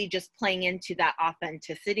really just playing into that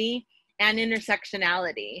authenticity and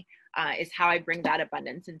intersectionality is how I bring that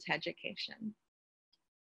abundance into education.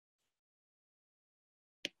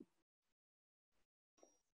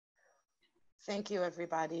 Thank you,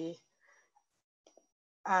 everybody.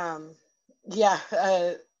 Thank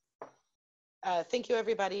you,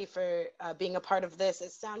 everybody, for being a part of this.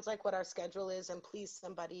 It sounds like what our schedule is, and please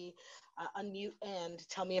somebody unmute and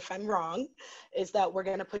tell me if I'm wrong, is that we're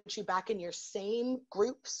going to put you back in your same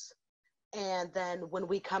groups. And then when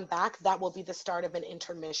we come back, that will be the start of an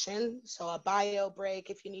intermission. So a bio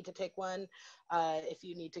break if you need to take one, if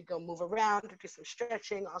you need to go move around or do some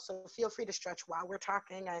stretching. Also, feel free to stretch while we're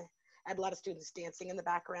talking. I had a lot of students dancing in the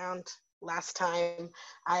background last time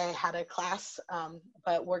I had a class,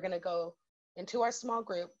 but we're gonna go into our small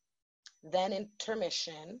group, then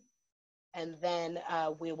intermission, and then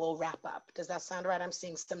we will wrap up. Does that sound right? I'm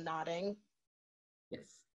seeing some nodding.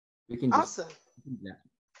 Yes, we can. Awesome.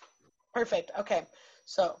 Perfect. Okay,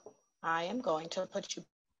 so I am going to put you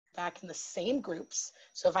back in the same groups.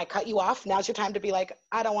 So if I cut you off, now's your time to be like,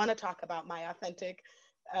 I don't want to talk about my authentic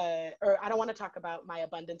or I don't want to talk about my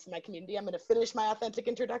abundance in my community. I'm going to finish my authentic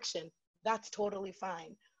introduction. That's totally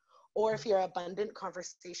fine. Or if your abundant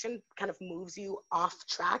conversation kind of moves you off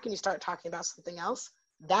track and you start talking about something else,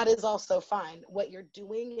 that is also fine. What you're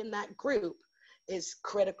doing in that group is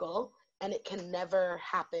critical and it can never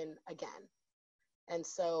happen again. And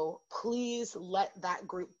so please let that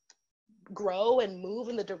group grow and move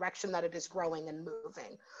in the direction that it is growing and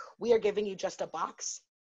moving. We are giving you just a box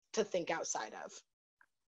to think outside of.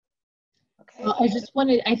 Okay. Well, I just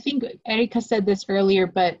wanted, I think Érica said this earlier,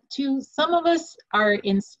 but some of us are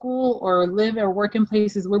in school or live or work in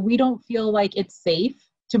places where we don't feel like it's safe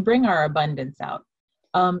to bring our abundance out.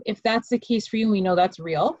 If that's the case for you, we know that's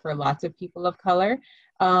real for lots of people of color,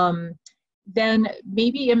 then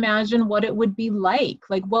maybe imagine what it would be like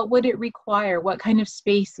what would it require? What kind of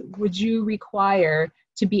space would you require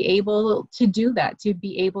to be able to do that, to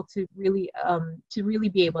be able to really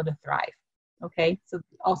be able to thrive? Okay, so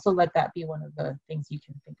also let that be one of the things you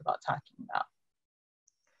can think about talking about.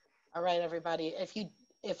 All right, everybody.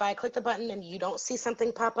 If I click the button and you don't see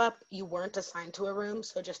something pop up, you weren't assigned to a room.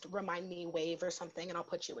 So just remind me, wave or something, and I'll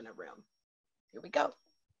put you in a room. Here we go.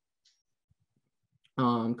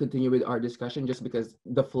 Continue with our discussion just because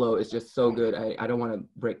the flow is just so good. I don't want to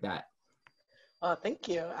break that. Well, thank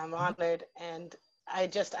you. I'm honored. And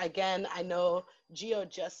again, I know Gio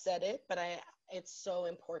just said it, but it's so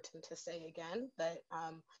important to say again that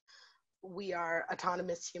we are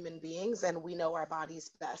autonomous human beings and we know our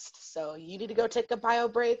bodies best. So you need to go take a bio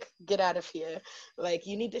break, get out of here. Like,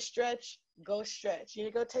 you need to stretch, go stretch. You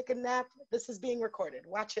need to go take a nap. This is being recorded.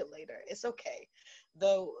 Watch it later. It's okay.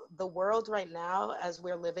 The world right now, as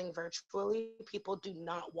we're living virtually, people do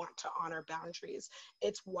not want to honor boundaries.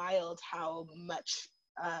 It's wild how much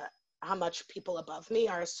people above me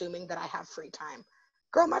are assuming that I have free time.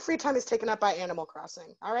 Girl, my free time is taken up by Animal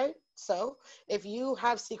Crossing, all right? So if you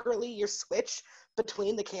have secretly your switch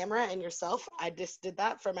between the camera and yourself, I just did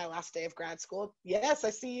that for my last day of grad school. Yes, I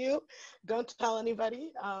see you. Don't tell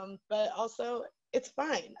anybody. But also, it's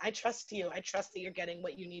fine. I trust you. I trust that you're getting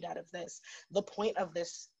what you need out of this. The point of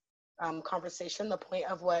this conversation, the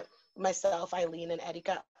point of what myself, Eileen, and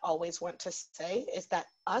Érica always want to say is that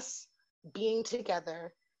us being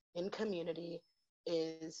together in community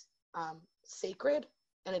is sacred,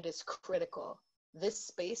 and it is critical. This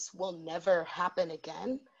space will never happen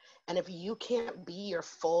again. And if you can't be your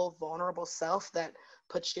full vulnerable self that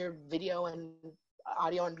puts your video and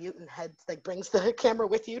audio on mute and brings the camera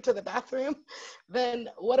with you to the bathroom, then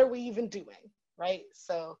what are we even doing, right?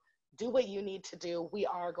 So do what you need to do. We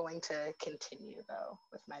are going to continue though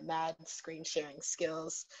with my mad screen sharing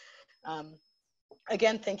skills.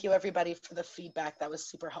 Again, thank you everybody for the feedback. That was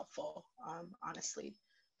super helpful, honestly.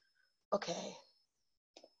 Okay.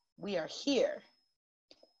 We are here.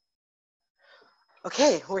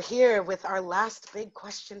 Okay, we're here with our last big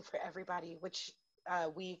question for everybody, which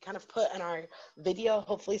we kind of put in our video.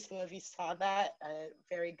 Hopefully some of you saw that.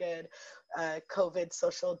 Very good COVID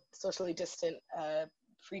socially distant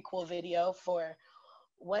prequel video for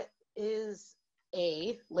what is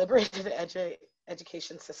a liberated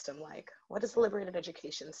education system like? What is the liberated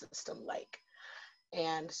education system like?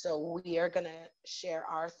 And so we are going to share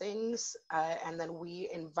our things, and then we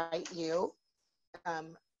invite you.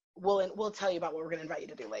 We'll tell you about what we're going to invite you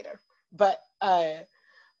to do later. But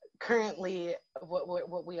currently,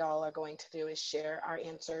 what we all are going to do is share our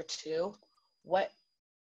answer to what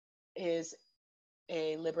is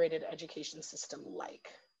a liberated education system like.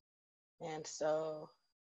 And so,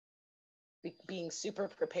 being super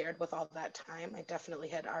prepared with all that time, I definitely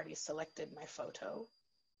had already selected my photo.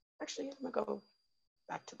 Actually, I'm going to go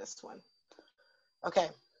back to this one. Okay.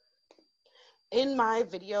 In my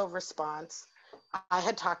video response, I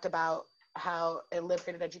had talked about how a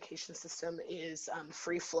liberated education system is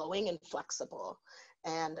free-flowing and flexible.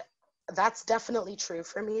 And that's definitely true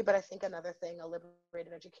for me, but I think another thing a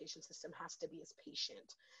liberated education system has to be is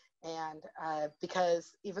patient. And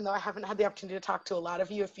because even though I haven't had the opportunity to talk to a lot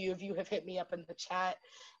of you, a few of you have hit me up in the chat,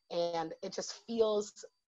 and it just feels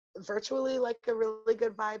virtually like a really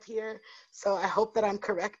good vibe here. So I hope that I'm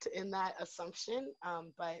correct in that assumption,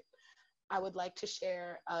 but I would like to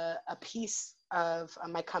share a piece of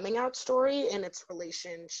my coming out story and its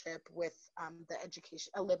relationship with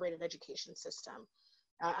a liberated education system.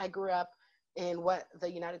 I grew up in what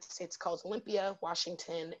the United States calls Olympia,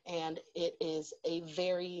 Washington, and it is a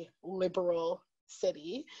very liberal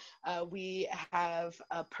city. We have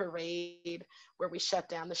a parade where we shut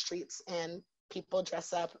down the streets and people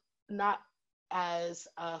dress up not as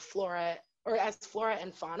flora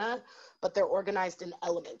and fauna, but they're organized in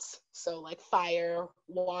elements. So like fire,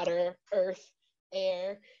 water, earth,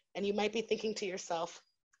 air. And you might be thinking to yourself,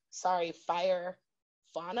 sorry, fire,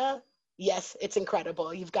 fauna? Yes, it's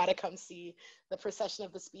incredible. You've got to come see the procession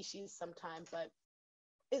of the species sometime, but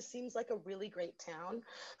it seems like a really great town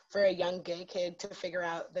for a young gay kid to figure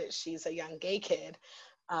out that she's a young gay kid.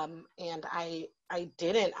 And I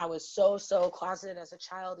was so closeted as a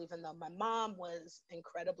child, even though my mom was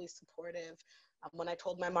incredibly supportive. When I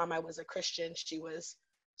told my mom I was a Christian, she was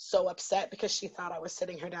so upset because she thought I was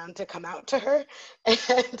sitting her down to come out to her.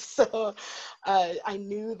 And so I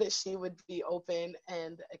knew that she would be open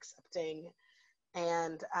and accepting.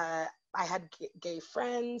 And I had gay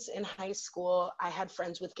friends in high school. I had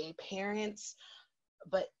friends with gay parents.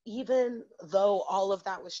 But even though all of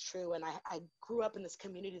that was true, and I grew up in this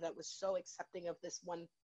community that was so accepting of this one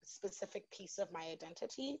specific piece of my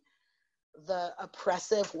identity, the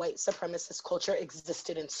oppressive white supremacist culture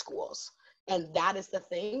existed in schools. And that is the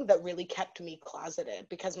thing that really kept me closeted,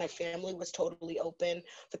 because my family was totally open.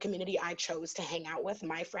 The community I chose to hang out with,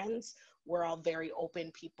 my friends, were all very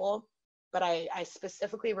open people. But I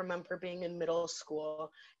specifically remember being in middle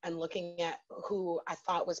school and looking at who I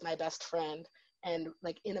thought was my best friend, and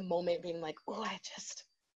like in a moment being like, oh,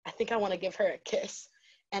 I think I want to give her a kiss.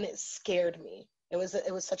 And it scared me. It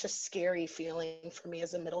was such a scary feeling for me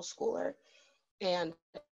as a middle schooler. And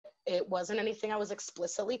it wasn't anything I was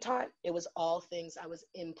explicitly taught. It was all things I was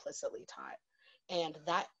implicitly taught. And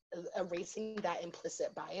that erasing that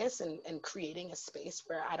implicit bias and creating a space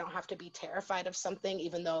where I don't have to be terrified of something,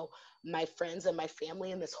 even though my friends and my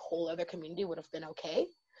family and this whole other community would have been okay.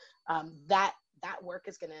 That work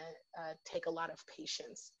is going to take a lot of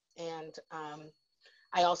patience. And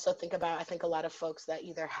I also think a lot of folks that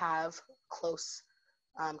either have close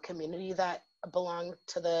community that belong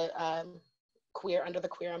to the queer, under the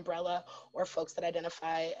queer umbrella, or folks that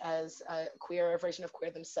identify as queer or a version of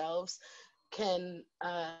queer themselves, can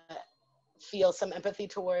feel some empathy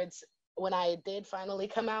towards. When I did finally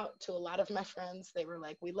come out to a lot of my friends, they were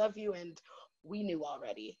like, we love you, and we knew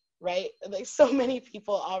already, right? Like, so many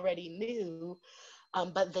people already knew,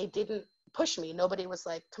 but they didn't push me. Nobody was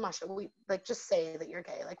like, Tamasha, we like, just say that you're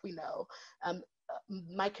gay, like, we know.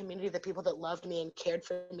 My community, the people that loved me and cared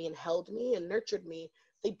for me and held me and nurtured me,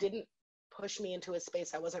 they didn't push me into a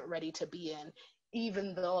space I wasn't ready to be in,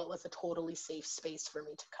 even though it was a totally safe space for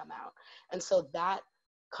me to come out. And so that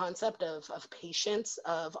concept of patience,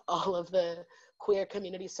 of all of the queer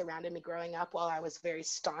community surrounding me growing up while I was very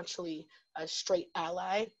staunchly a straight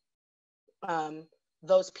ally,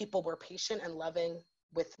 those people were patient and loving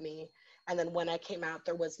with me. And then when I came out,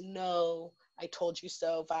 there was no I told you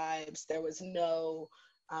so vibes. There was no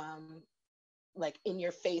like in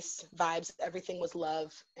your face vibes. Everything was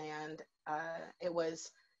love, and it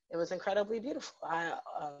was incredibly beautiful.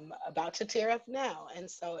 I'm about to tear up now. And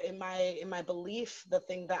so in my belief, the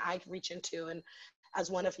thing that I reach into, and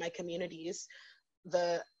as one of my communities,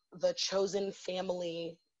 the chosen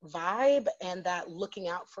family vibe and that looking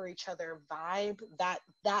out for each other vibe,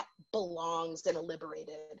 that belongs in a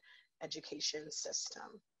liberated education system.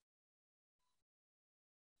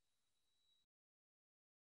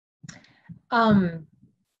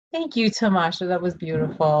 Thank you, Tamasha. That was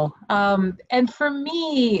beautiful. And for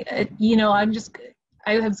me, I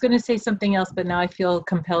was going to say something else, but now I feel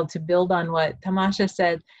compelled to build on what Tamasha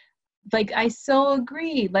said. Like, I so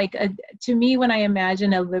agree. Like, to me, when I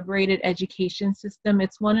imagine a liberated education system,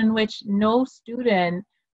 it's one in which no student,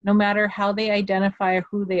 no matter how they identify or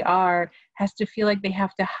who they are, has to feel like they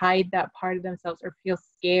have to hide that part of themselves or feel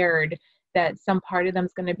scared that some part of them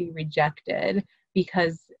is going to be rejected,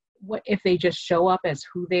 because what if they just show up as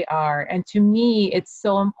who they are? And to me, it's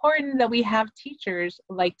so important that we have teachers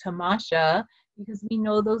like Tamasha, because we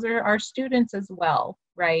know those are our students as well,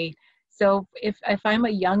 right? So if I'm a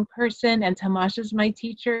young person and Tamasha's my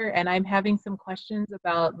teacher and I'm having some questions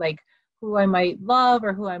about like who I might love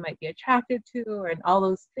or who I might be attracted to, and all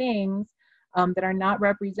those things that are not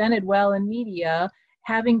represented well in media,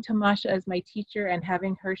 having Tamasha as my teacher and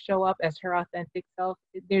having her show up as her authentic self,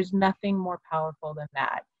 there's nothing more powerful than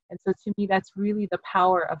that. And so to me, that's really the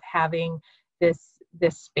power of having this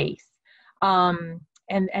space, and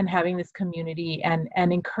having this community, and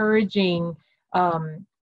encouraging,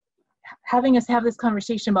 having us have this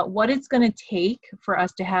conversation about what it's going to take for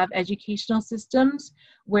us to have educational systems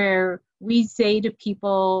where we say to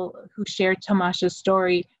people who share Tamasha's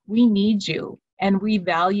story, we need you and we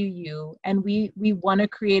value you, and we want to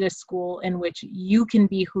create a school in which you can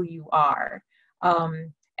be who you are.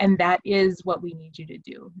 And that is what we need you to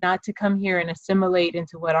do, not to come here and assimilate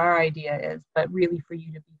into what our idea is, but really for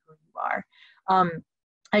you to be who you are.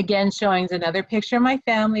 Again, showing another picture of my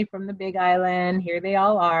family from the Big Island. Here they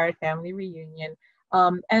all are, family reunion.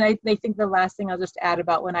 And I think the last thing I'll just add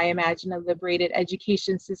about when I imagine a liberated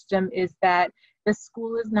education system is that the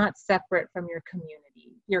school is not separate from your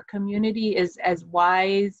community. Your community is as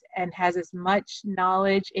wise and has as much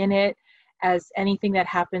knowledge in it as anything that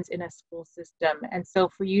happens in a school system. And so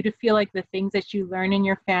for you to feel like the things that you learn in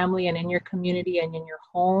your family and in your community and in your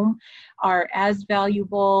home are as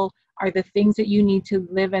valuable, are the things that you need to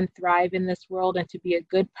live and thrive in this world, and to be a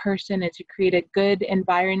good person and to create a good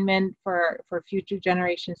environment for future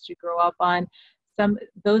generations to grow up on.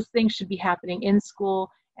 Those things should be happening in school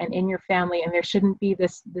and in your family, and there shouldn't be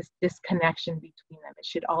this disconnection between them. It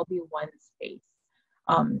should all be one space.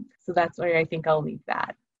 So that's where I think I'll leave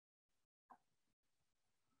that.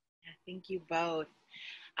 Thank you both.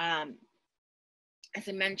 As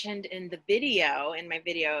I mentioned in the video,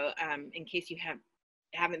 in case you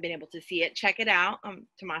haven't been able to see it, check it out.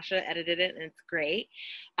 Tamasha edited it and it's great.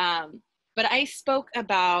 But I spoke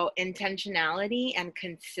about intentionality and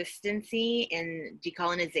consistency in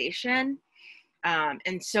decolonization.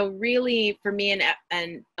 And so really for me,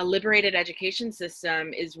 a liberated education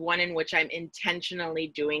system is one in which I'm intentionally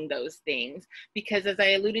doing those things, because as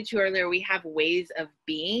I alluded to earlier, we have ways of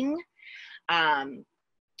being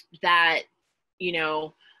that,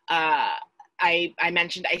 I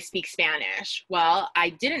mentioned I speak Spanish. Well,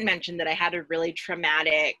 I didn't mention that I had a really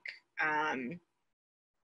traumatic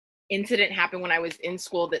incident happen when I was in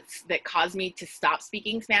school that caused me to stop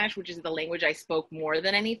speaking Spanish, which is the language I spoke more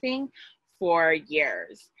than anything for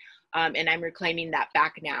years. And I'm reclaiming that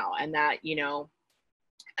back now. And that,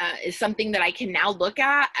 is something that I can now look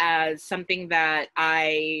at as something that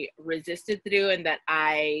I resisted through and that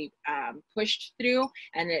I pushed through.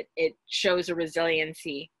 And it shows a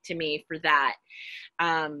resiliency to me for that.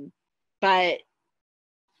 But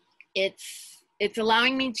it's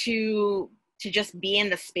allowing me to just be in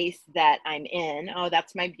the space that I'm in. Oh,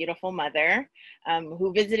 that's my beautiful mother,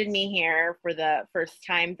 who visited me here for the first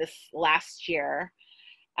time this last year.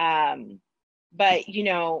 But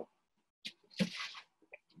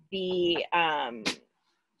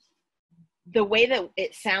the way that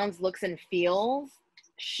it sounds, looks, and feels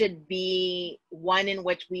should be one in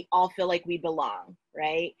which we all feel like we belong,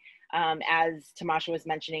 right? As Tamasha was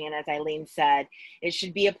mentioning, and as Eileen said, it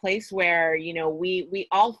should be a place where, we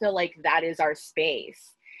all feel like that is our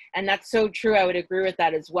space. And that's so true. I would agree with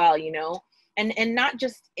that as well, and not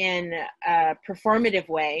just in a performative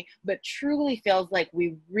way, but truly feels like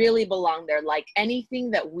we really belong there. Like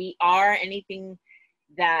anything that we are, anything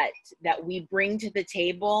that we bring to the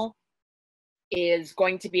table is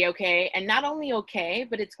going to be okay. And not only okay,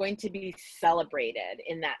 but it's going to be celebrated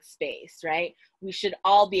in that space, right? We should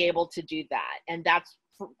all be able to do that. And that's,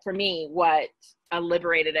 for me, what a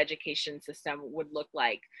liberated education system would look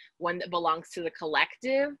like. One that belongs to the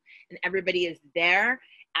collective and everybody is there,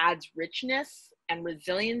 adds richness and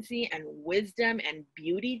resiliency and wisdom and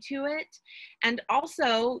beauty to it. And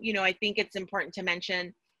also, I think it's important to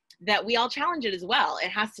mention that we all challenge it as well.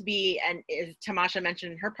 It has to be, and as Tamasha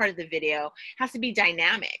mentioned in her part of the video, has to be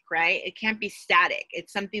dynamic, right? It can't be static.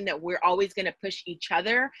 It's something that we're always going to push each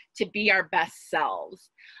other to be our best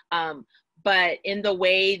selves, but in the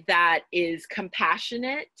way that is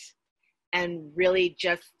compassionate and really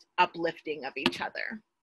just uplifting of each other.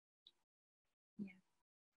 Yeah.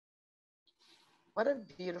 What a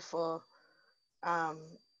beautiful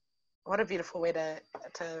way to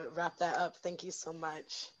wrap that up. Thank you so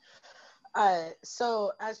much.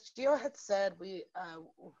 So as Gio had said, we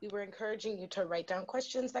were encouraging you to write down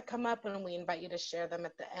questions that come up, and we invite you to share them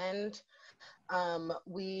at the end.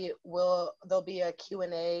 There'll be a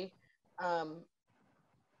Q&A,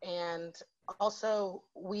 and also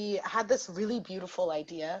we had this really beautiful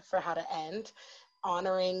idea for how to end,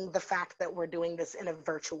 honoring the fact that we're doing this in a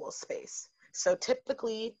virtual space. So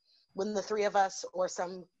typically when the three of us, or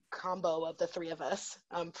some combo of the three of us,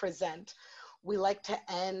 present, we like to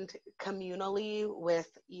end communally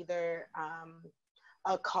with either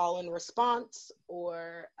a call and response,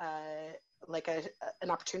 or an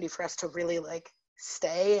opportunity for us to really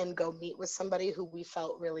stay and go meet with somebody who we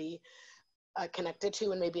felt really connected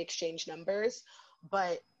to and maybe exchange numbers.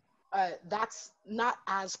 But that's not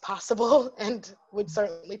as possible and would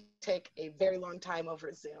certainly take a very long time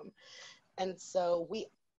over Zoom. And so we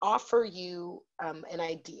offer you an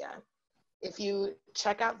idea. If you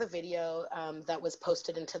check out the video that was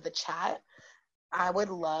posted into the chat, I would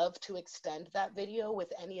love to extend that video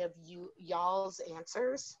with any of y'all's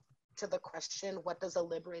answers to the question, what does a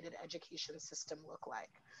liberated education system look like?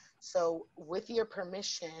 So with your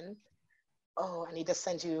permission, I need to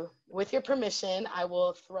send you, with your permission, I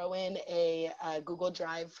will throw in a Google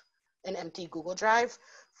Drive, an empty Google Drive,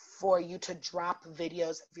 for you to drop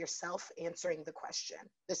videos of yourself answering the question.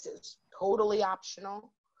 This is totally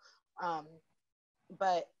optional.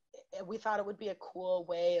 But we thought it would be a cool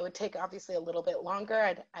way. It would take obviously a little bit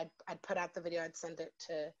longer. I'd put out the video, I'd send it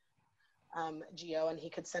to Gio, and he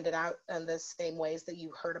could send it out in the same ways that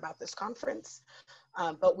you heard about this conference.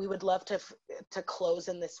 But we would love to close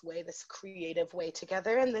in this way, this creative way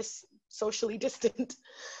together, and this socially distant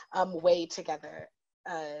way together.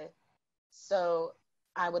 So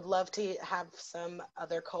I would love to have some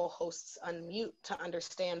other co-hosts unmute to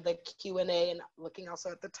understand the Q&A, and looking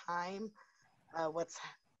also at the time. What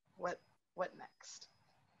next?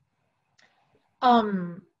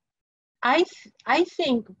 I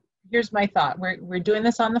think, here's my thought. We're doing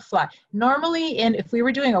this on the fly. Normally, if we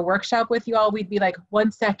were doing a workshop with you all, we'd be like,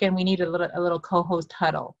 1 second, we need a little co-host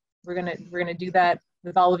huddle. We're gonna do that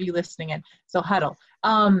with all of you listening in. So huddle.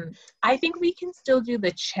 I think we can still do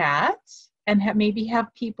the chat and maybe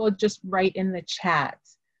have people just write in the chat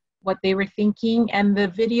what they were thinking, and the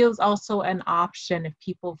video's also an option if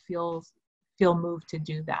people feel moved to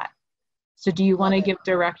do that. So do you want to give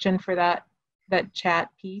direction for that chat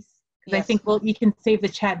piece? Because yes. I think we can save the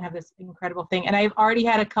chat and have this incredible thing. And I've already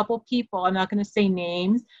had a couple people, I'm not going to say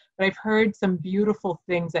names, but I've heard some beautiful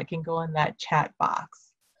things that can go in that chat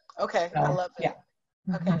box. Okay, So, I love it.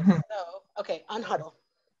 Yeah. Okay, so, okay, unhuddle.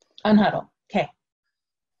 Unhuddle. Okay.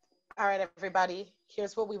 All right, everybody,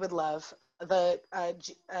 here's what we would love.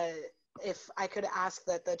 If I could ask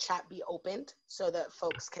that the chat be opened so that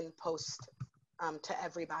folks can post to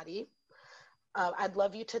everybody. I'd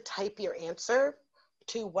love you to type your answer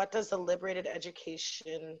to what does a liberated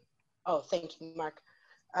education, oh, thank you, Mark.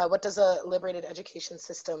 What does a liberated education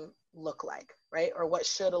system look like, right? Or what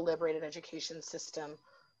should a liberated education system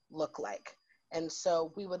look like? And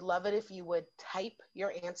so we would love it if you would type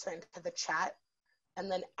your answer into the chat. And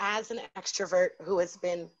then as an extrovert who has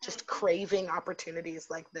been just craving opportunities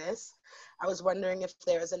like this, I was wondering if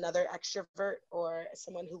there is another extrovert or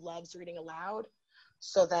someone who loves reading aloud,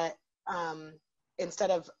 so that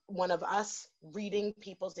instead of one of us reading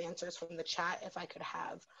people's answers from the chat, if I could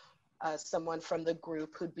have someone from the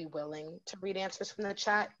group who'd be willing to read answers from the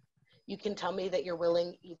chat. You can tell me that you're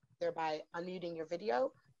willing either by unmuting your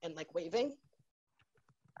video and like waving.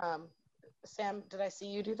 Sam, did I see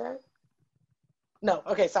you do that? No,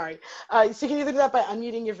 okay, sorry. So you can either do that by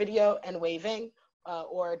unmuting your video and waving,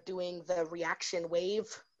 or doing the reaction wave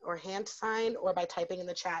or hand sign, or by typing in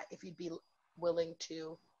the chat if you'd be willing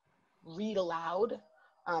to read aloud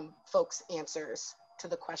folks' answers to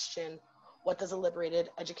the question, what does a liberated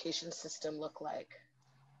education system look like?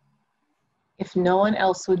 If no one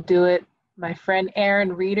else would do it, my friend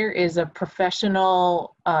Aaron Reeder is a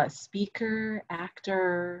professional speaker,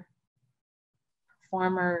 actor,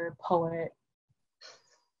 performer, poet.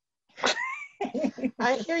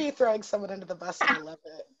 I hear you throwing someone under the bus, and I love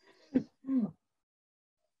it.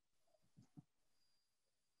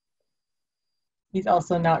 He's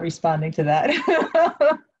also not responding to that.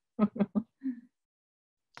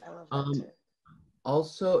 I love that too.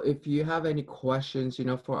 Also, if you have any questions,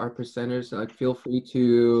 for our presenters, feel free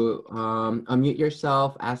to unmute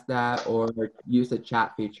yourself, ask that, or use the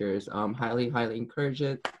chat features. Highly encourage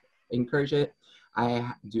it.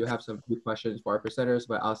 I do have some few questions for our presenters,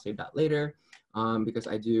 but I'll save that later because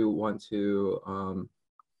I do want to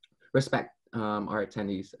respect our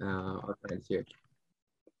attendees, our friends here.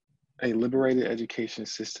 A liberated education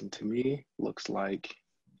system to me looks like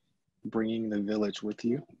bringing the village with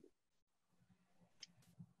you.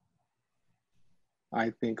 I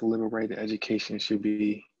think liberated education should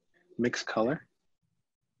be mixed color.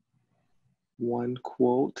 One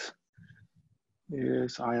quote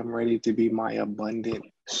is, I am ready to be my abundant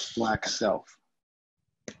Black self.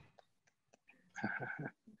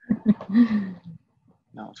 That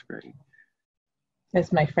was great.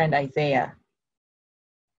 That's my friend Isaiah.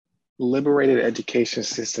 Liberated education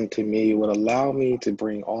system to me would allow me to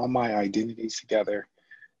bring all my identities together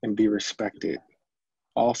and be respected.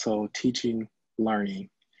 Also, teaching, learning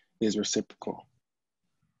is reciprocal.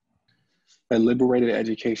 A liberated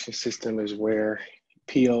education system is where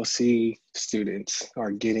POC students are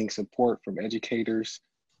getting support from educators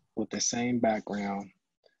with the same background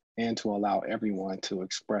and to allow everyone to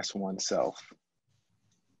express oneself.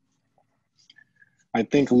 I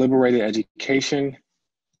think liberated education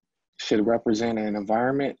should represent an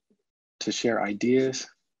environment to share ideas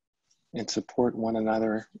and support one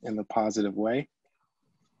another in the positive way.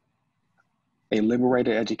 A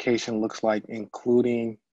liberated education looks like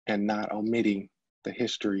including and not omitting the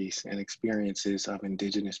histories and experiences of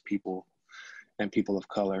Indigenous people and people of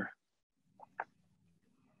color.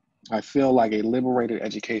 I feel like a liberated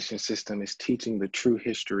education system is teaching the true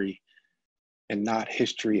history and not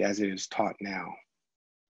history as it is taught now.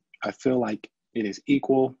 I feel like it is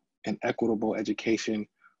equal and equitable education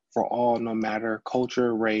for all, no matter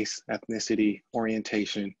culture, race, ethnicity,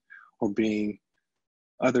 orientation, or being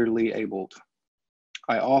otherly abled.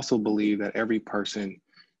 I also believe that every person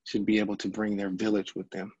should be able to bring their village with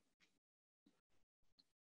them.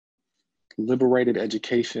 Liberated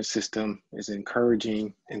education system is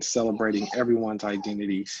encouraging and celebrating everyone's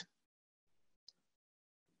identities.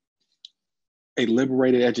 A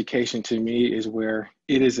liberated education to me is where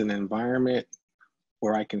it is an environment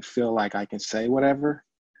where I can feel like I can say whatever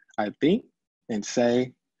I think and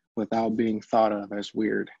say without being thought of as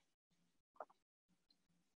weird.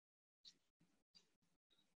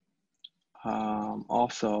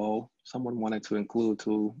 Also, someone wanted to include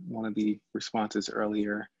to one of the responses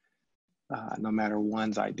earlier, no matter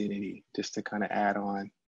one's identity, just to kind of add on,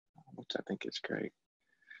 which I think is great.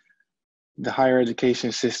 The higher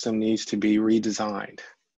education system needs to be redesigned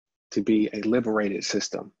to be a liberated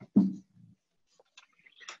system.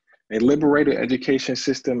 A liberated education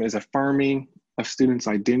system is affirming of students'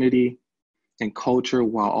 identity and culture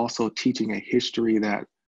while also teaching a history that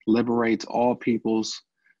liberates all peoples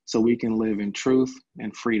so we can live in truth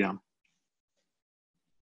and freedom.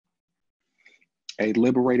 A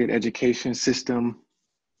liberated education system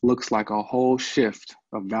looks like a whole shift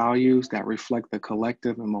of values that reflect the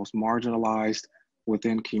collective and most marginalized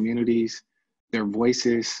within communities, their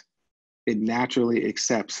voices. It naturally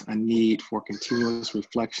accepts a need for continuous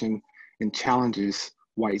reflection and challenges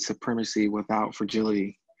white supremacy without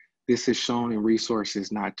fragility. This is shown in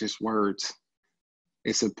resources, not just words.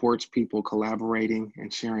 It supports people collaborating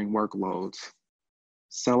and sharing workloads,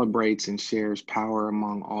 celebrates and shares power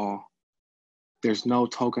among all. There's no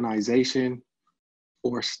tokenization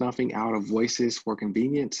or snuffing out of voices for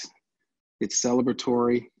convenience. It's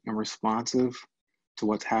celebratory and responsive to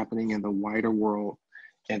what's happening in the wider world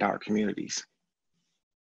and our communities.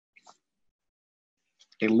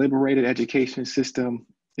 A liberated education system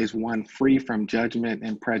is one free from judgment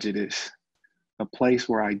and prejudice, a place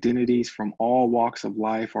where identities from all walks of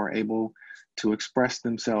life are able to express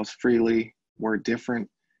themselves freely, where different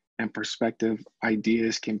and perspective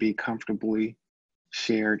ideas can be comfortably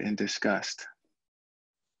shared and discussed.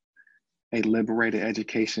 A liberated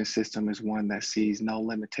education system is one that sees no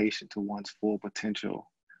limitation to one's full potential,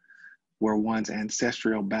 where one's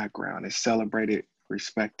ancestral background is celebrated,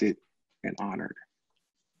 respected, and honored.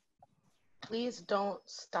 Please don't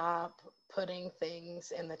stop putting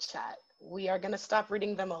things in the chat. We are going to stop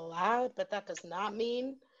reading them aloud, but that does not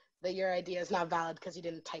mean that your idea is not valid because you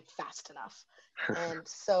didn't type fast enough. And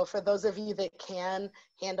so for those of you that can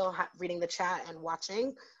handle reading the chat and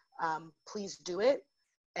watching, please do it.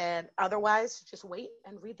 And otherwise, just wait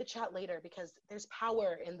and read the chat later, because there's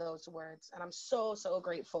power in those words. And I'm so, so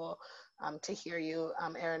grateful to hear you,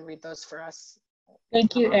 Erin, read those for us.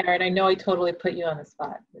 Thank you, Erin. I know I totally put you on the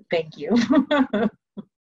spot, but thank you.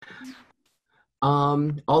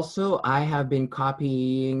 Also, I have been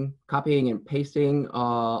copying and pasting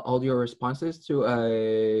all your responses to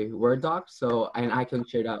a Word doc, and I can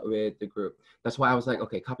share that with the group. That's why I was like,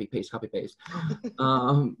 okay, copy paste.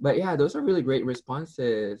 But yeah, those are really great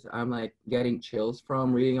responses. I'm like getting chills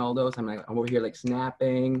from reading all those. I'm over here like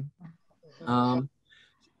snapping.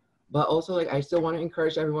 But also, like, I still want to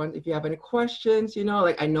encourage everyone, if you have any questions,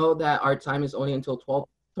 I know that our time is only until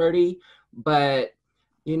 12:30, but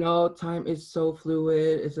time is so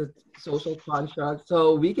fluid. It's a social construct.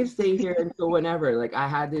 So we can stay here until whenever. Like, I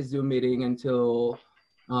had this Zoom meeting until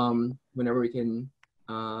whenever we can,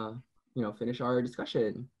 finish our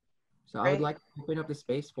discussion. So I would like to open up the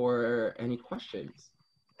space for any questions.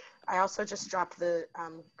 I also just dropped the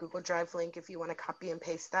Google Drive link if you want to copy and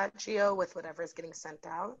paste that, Gio, with whatever is getting sent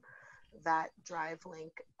out. That Drive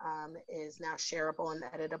link is now shareable and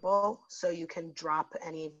editable, so you can drop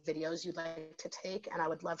any videos you'd like to take, and I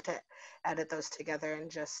would love to edit those together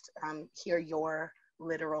and just hear your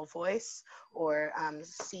literal voice, or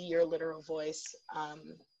see your literal voice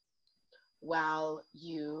while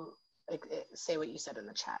you say what you said in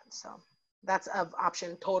the chat. So that's an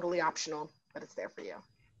option, totally optional, but it's there for you.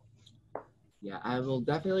 Yeah, I will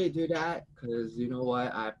definitely do that, because you know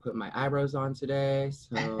what? I put my eyebrows on today,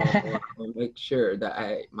 so I'll make sure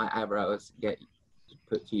that my eyebrows get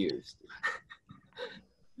put to use.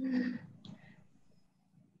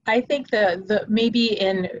 I think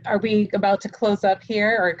are we about to close up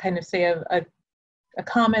here, or kind of say a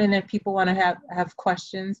comment, and if people want to have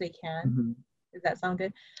questions, they can. Mm-hmm. Does that sound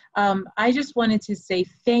good? I just wanted to say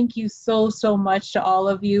thank you so much to all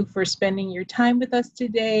of you for spending your time with us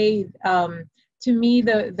today. To me,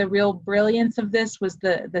 the real brilliance of this was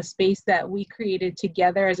the space that we created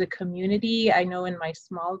together as a community. I know in my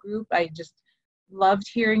small group, I just loved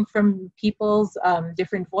hearing from people's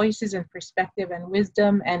different voices and perspective and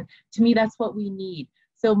wisdom. And to me, that's what we need.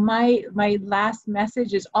 So my last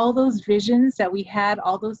message is all those visions that we had,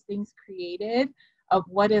 all those things created of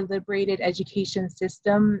what a liberated education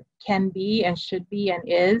system can be and should be and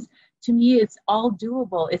is, to me, it's all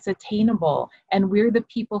doable, it's attainable, and we're the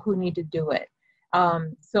people who need to do it.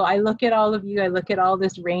 So I look at all of you, I look at all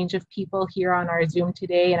this range of people here on our Zoom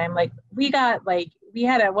today, and I'm like, we had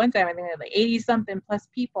at one time, I think like 80 something plus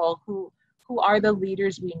people who are the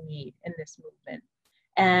leaders we need in this movement.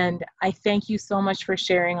 And I thank you so much for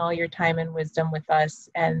sharing all your time and wisdom with us,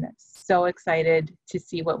 and so excited to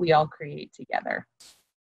see what we all create together.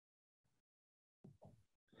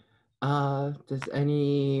 Does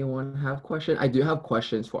anyone have questions? I do have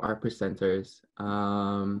questions for our presenters,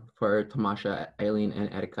 for Tamasha, Eileen,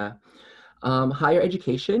 and Érica. Higher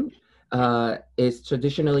education is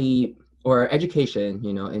traditionally, or education,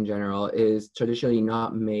 in general, is traditionally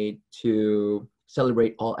not made to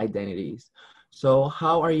celebrate all identities. So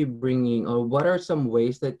how are you bringing, or what are some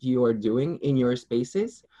ways that you are doing in your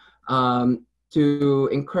spaces to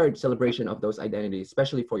encourage celebration of those identities,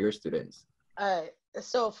 especially for your students?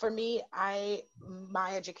 So for me,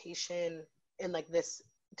 my education in like this,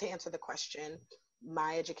 to answer the question,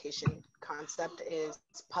 my education concept is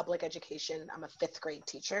public education. I'm a 5th grade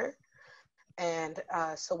teacher. And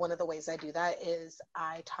so one of the ways I do that is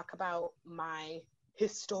I talk about my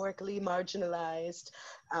historically marginalized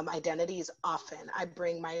identities often. I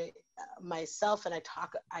bring myself and I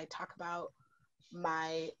talk about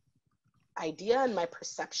my idea and my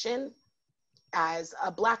perception as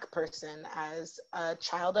a Black person, as a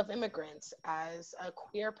child of immigrants, as a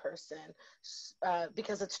queer person,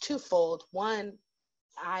 because it's twofold. One,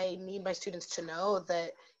 I need my students to know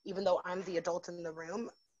that even though I'm the adult in the room,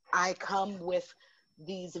 I come with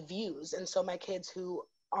these views. And so my kids who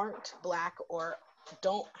aren't Black or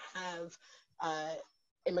don't have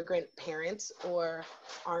immigrant parents or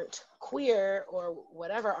aren't queer or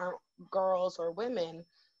whatever, aren't girls or women,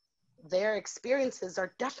 their experiences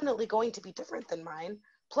are definitely going to be different than mine.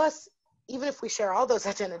 Plus, even if we share all those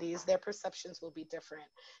identities, their perceptions will be different.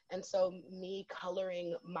 And so me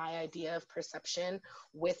coloring my idea of perception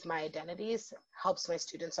with my identities helps my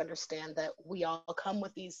students understand that we all come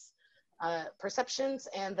with these perceptions,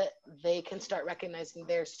 and that they can start recognizing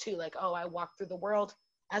theirs too. Like, oh, I walk through the world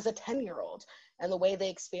as a 10-year-old, and the way they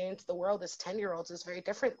experience the world as 10-year-olds is very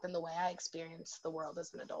different than the way I experience the world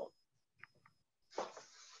as an adult.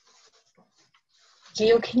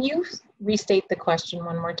 Gio, can you restate the question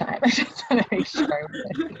one more time? I just want to make sure.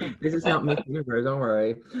 This is not Miss Universe, don't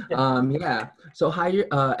worry. Yeah, so higher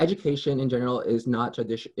education in general is not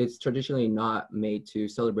it's traditionally not made to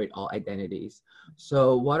celebrate all identities.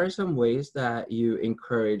 So what are some ways that you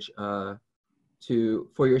encourage for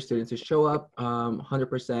your students to show up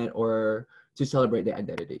 100% or to celebrate their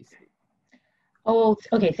identities? Oh,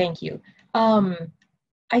 okay, thank you.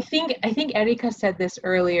 I think Érica said this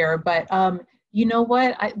earlier, but you know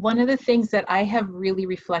what? One of the things that I have really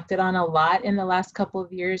reflected on a lot in the last couple of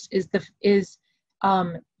years is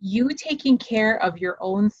you taking care of your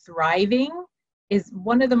own thriving is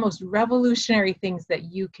one of the most revolutionary things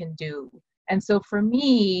that you can do. And so for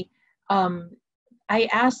me, I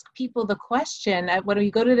ask people the question, when we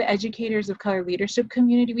go to the Educators of Color Leadership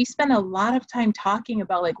community, we spend a lot of time talking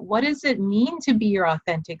about, like, what does it mean to be your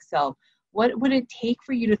authentic self? What would it take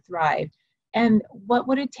for you to thrive? And what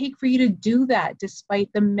would it take for you to do that despite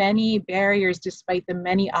the many barriers, despite the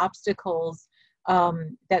many obstacles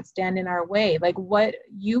that stand in our way? Like, what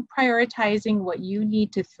you prioritizing what you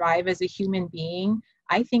need to thrive as a human being,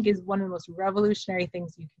 I think is one of the most revolutionary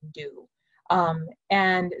things you can do.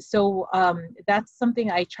 And so that's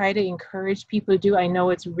something I try to encourage people to do. I know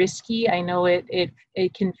it's risky. I know it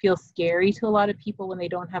can feel scary to a lot of people when they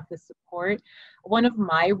don't have the support. One of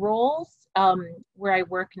my roles where I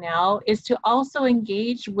work now is to also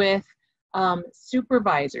engage with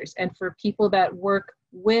supervisors, and for people that work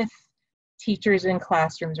with teachers in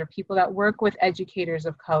classrooms or people that work with educators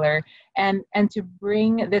of color, and to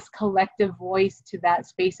bring this collective voice to that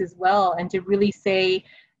space as well, and to really say,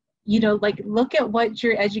 you know, like, look at what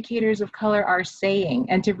your educators of color are saying,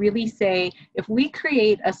 and to really say, if we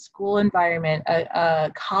create a school environment,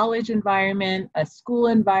 a college environment, a school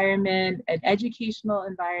environment, an educational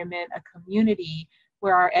environment, a community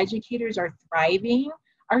where our educators are thriving,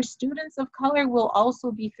 our students of color will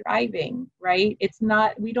also be thriving, right? It's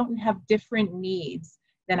not, we don't have different needs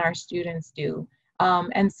than our students do.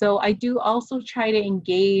 And so I do also try to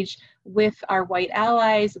engage with our white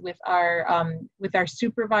allies, with our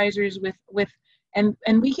supervisors,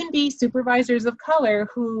 and we can be supervisors of color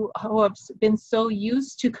who have been so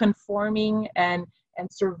used to conforming and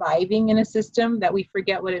surviving in a system that we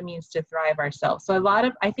forget what it means to thrive ourselves. So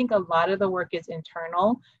I think a lot of the work is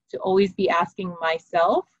internal, to always be asking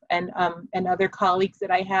myself and other colleagues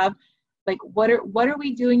that I have, like, what are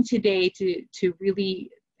we doing today to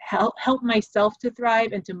really help myself to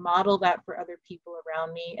thrive, and to model that for other people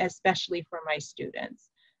around me, especially for my students.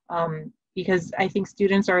 Because I think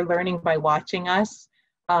students are learning by watching us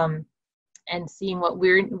and seeing what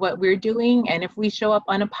we're doing. And if we show up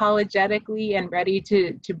unapologetically and ready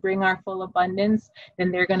to bring our full abundance,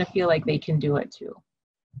 then they're going to feel like they can do it too.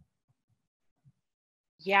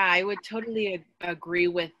 Yeah, I would totally agree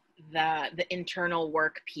with the internal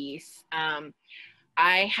work piece.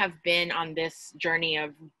 I have been on this journey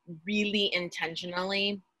of really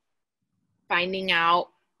intentionally finding out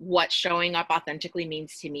what showing up authentically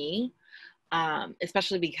means to me,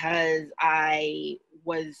 especially because I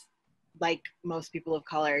was, like most people of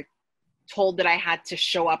color, told that I had to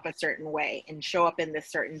show up a certain way and show up in this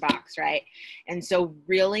certain box, right? And so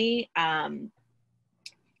really,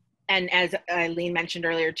 and as Eileen mentioned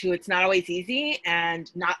earlier too, it's not always easy, and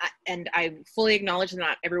I fully acknowledge that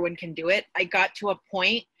not everyone can do it. I got to a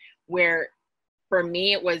point where, for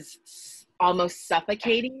me, it was almost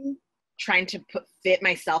suffocating trying to fit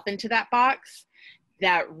myself into that box,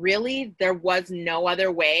 that really there was no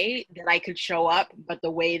other way that I could show up but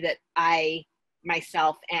the way that I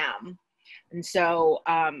myself am. And so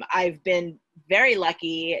I've been very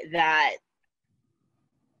lucky that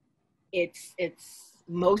it's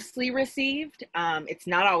mostly received. It's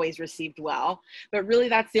not always received well, but really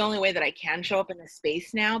that's the only way that I can show up in a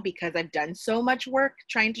space now, because I've done so much work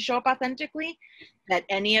trying to show up authentically that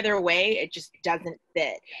any other way, it just doesn't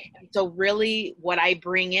fit. And so really what I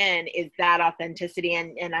bring in is that authenticity.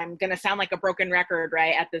 And I'm going to sound like a broken record,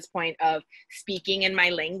 right, at this point, of speaking in my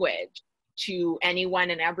language to anyone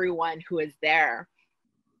and everyone who is there,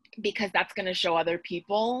 because that's going to show other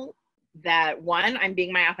people that, one, I'm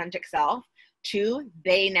being my authentic self. Two,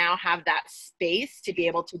 they now have that space to be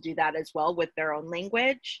able to do that as well with their own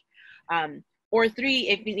language. Or three,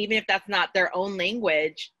 even if that's not their own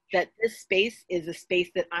language, that this space is a space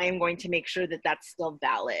that I am going to make sure that that's still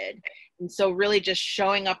valid. And so really just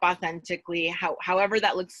showing up authentically, however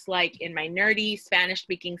that looks like in my nerdy Spanish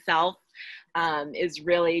speaking self, is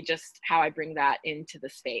really just how I bring that into the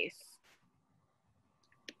space.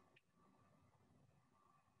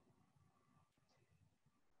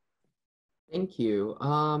 Thank you.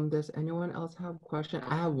 Does anyone else have a question?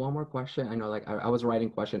 I have one more question. I know, like, I was writing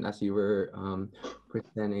question as you were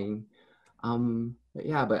presenting. But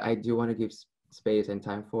yeah, but I do want to give space and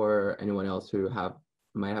time for anyone else who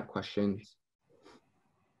might have questions.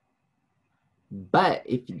 But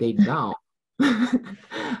if they don't,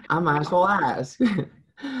 I might as well ask.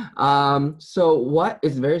 So what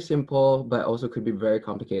is very simple, but also could be very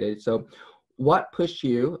complicated. So what pushed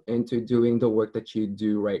you into doing the work that you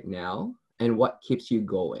do right now? And what keeps you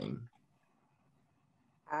going?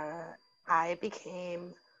 I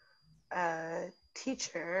became a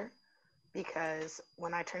teacher because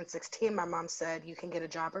when I turned 16, my mom said, you can get a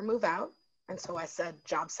job or move out. And so I said,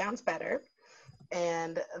 job sounds better.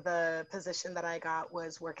 And the position that I got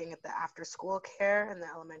was working at the after school care in the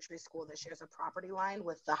elementary school that shares a property line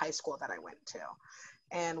with the high school that I went to.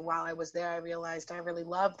 And while I was there, I realized I really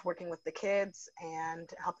loved working with the kids and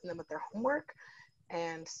helping them with their homework.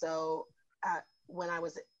 And so when I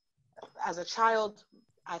was, as a child,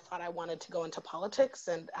 I thought I wanted to go into politics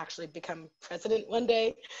and actually become president one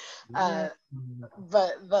day. But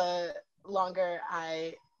the longer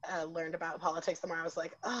I learned about politics, the more I was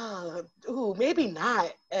like, maybe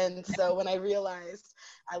not. And so when I realized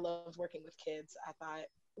I loved working with kids, I thought,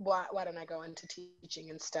 why don't I go into teaching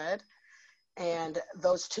instead? And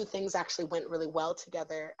those two things actually went really well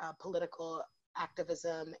together, political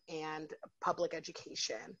activism and public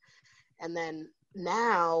education. And then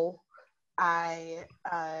now I,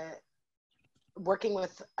 working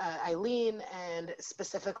with Eileen and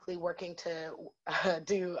specifically working to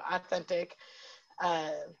do authentic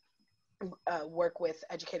work with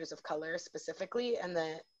educators of color specifically. And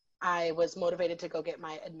then I was motivated to go get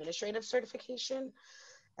my administrative certification.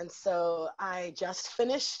 And so I just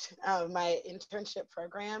finished my internship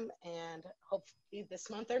program, and hopefully this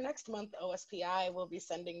month or next month, OSPI will be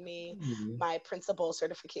sending me my principal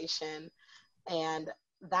certification. And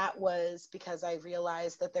that was because I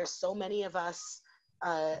realized that there's so many of us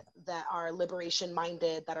that are liberation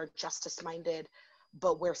minded, that are justice minded,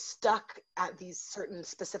 but we're stuck at these certain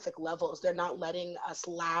specific levels. They're not letting us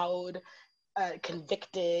loud,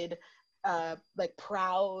 convicted, like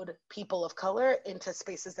proud people of color into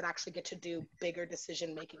spaces that actually get to do bigger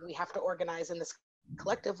decision making. We have to organize in this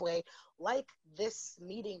collective way, like this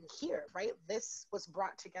meeting here, right? This was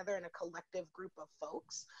brought together in a collective group of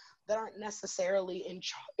folks that aren't necessarily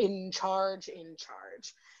in charge.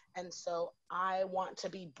 And so I want to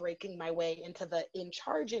be breaking my way into the in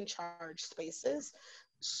charge spaces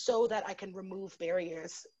so that I can remove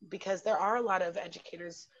barriers, because there are a lot of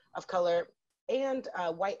educators of color and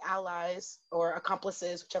white allies or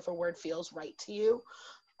accomplices, whichever word feels right to you,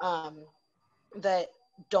 that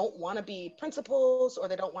don't want to be principals or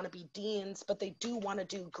they don't want to be deans, but they do want to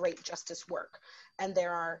do great justice work. And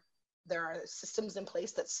there are systems in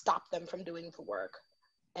place that stop them from doing the work.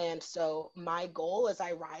 And so my goal as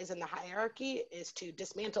I rise in the hierarchy is to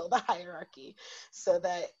dismantle the hierarchy so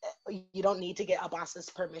that you don't need to get a boss's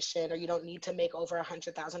permission, or you don't need to make over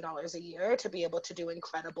 $100,000 a year to be able to do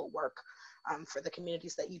incredible work for the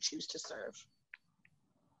communities that you choose to serve.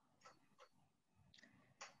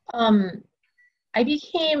 I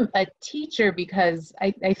became a teacher because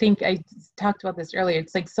I think I talked about this earlier.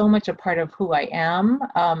 It's like so much a part of who I am.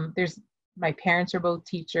 My parents are both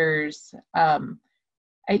teachers.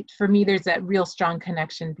 For me, there's that real strong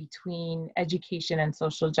connection between education and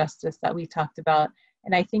social justice that we talked about.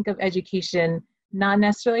 And I think of education not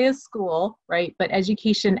necessarily as school, right? But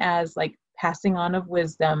education as like passing on of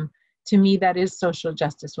wisdom, to me, that is social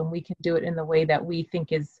justice. When we can do it in the way that we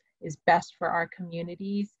think is best for our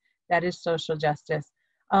communities, that is social justice.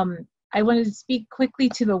 I wanted to speak quickly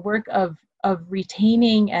to the work of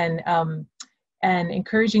retaining and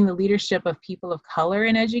encouraging the leadership of people of color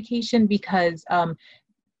in education, because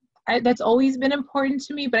that's always been important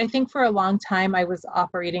to me. But I think for a long time I was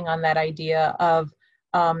operating on that idea of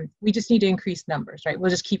we just need to increase numbers, right? We'll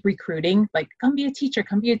just keep recruiting, like, come be a teacher,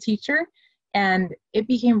 come be a teacher. And it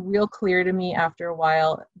became real clear to me after a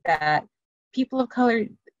while that people of color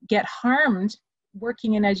get harmed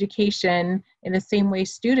working in education in the same way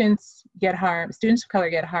students of color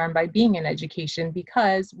get harmed by being in education,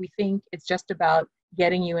 because we think it's just about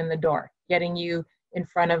getting you in the door, getting you in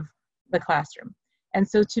front of the classroom. And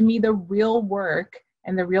so to me, the real work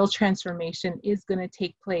and the real transformation is going to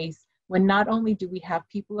take place when not only do we have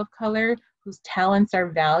people of color whose talents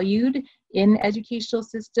are valued in educational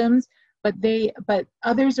systems, but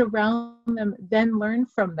others around them then learn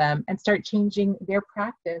from them and start changing their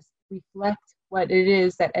practice, reflect what it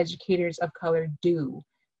is that educators of color do,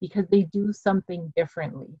 because they do something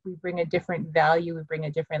differently. We bring a different value, we bring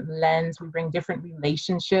a different lens, we bring different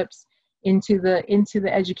relationships into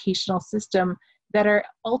the educational system that are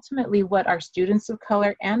ultimately what our students of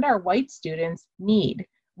color and our white students need.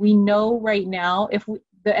 We know right now,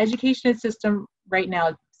 the education system right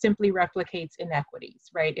now simply replicates inequities,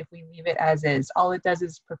 right? If we leave it as is, all it does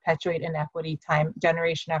is perpetuate inequity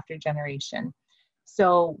generation after generation.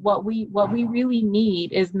 So what we really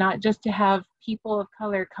need is not just to have people of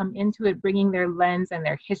color come into it bringing their lens and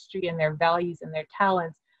their history and their values and their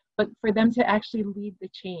talents, but for them to actually lead the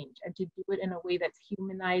change and to do it in a way that's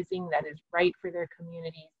humanizing, that is right for their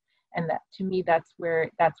communities. And that, to me, that's where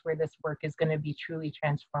this work is going to be truly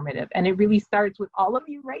transformative. And it really starts with all of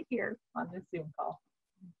you right here on this Zoom call.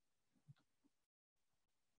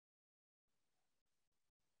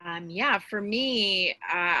 Yeah, for me,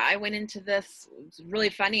 I went into this, it's really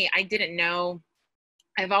funny. I didn't know,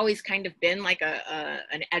 I've always kind of been like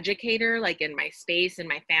an educator, like in my space, in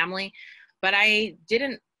my family, but I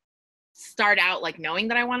didn't start out like knowing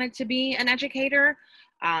that I wanted to be an educator.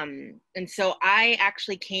 And so I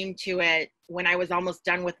actually came to it when I was almost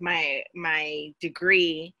done with my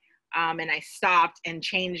degree, and I stopped and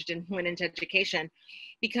changed and went into education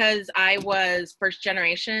because I was first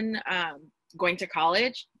generation going to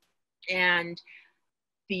college, and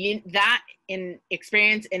that in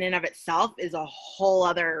experience in and of itself is a whole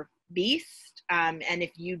other beast. And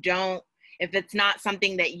if it's not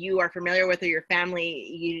something that you are familiar with or your family,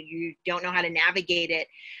 you don't know how to navigate it.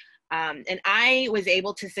 And I was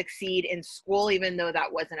able to succeed in school, even though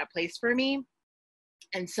that wasn't a place for me.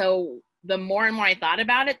 And so the more and more I thought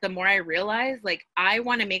about it, the more I realized, like, I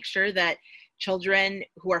want to make sure that children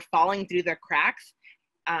who are falling through the cracks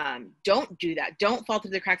don't do that, don't fall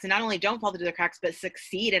through the cracks, and not only don't fall through the cracks, but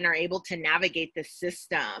succeed and are able to navigate the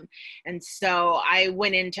system. And so I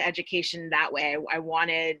went into education that way. I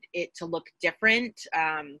wanted it to look different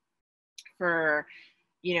for,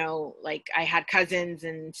 like, I had cousins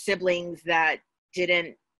and siblings that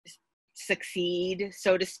didn't succeed,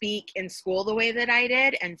 so to speak, in school the way that I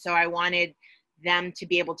did. And so I wanted them to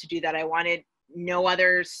be able to do that. I wanted no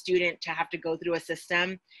other student to have to go through a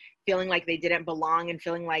system feeling like they didn't belong and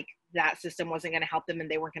feeling like that system wasn't going to help them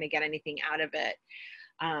and they weren't going to get anything out of it.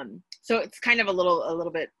 So it's kind of a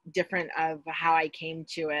little bit different of how I came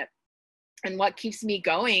to it. And what keeps me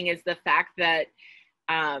going is the fact that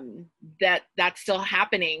that's still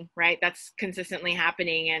happening, right? That's consistently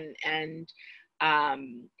happening. And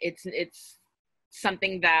it's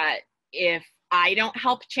something that if I don't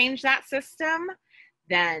help change that system,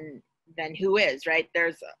 then who is, right?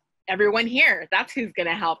 There's everyone here, that's who's going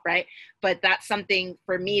to help, right? But that's something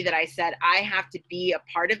for me that I said, I have to be a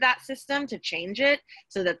part of that system to change it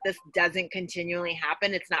so that this doesn't continually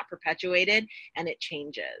happen. It's not perpetuated and it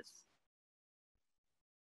changes.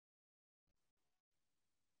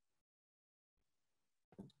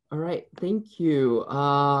 All right, thank you.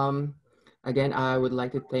 Again, I would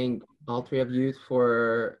like to thank all three of you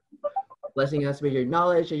for blessing us with your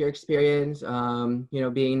knowledge and your experience,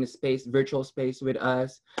 being in the space, virtual space with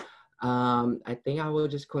us. I think I will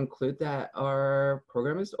just conclude that our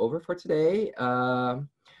program is over for today.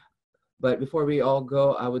 But before we all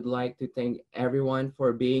go, I would like to thank everyone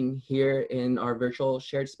for being here in our virtual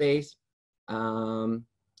shared space.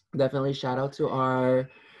 Definitely shout out to our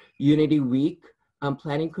Unity Week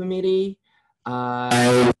planning committee.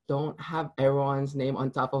 I don't have everyone's name on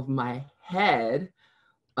top of my head,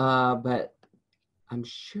 but I'm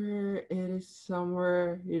sure it is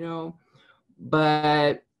somewhere,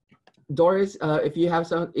 but Doris,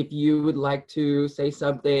 if you would like to say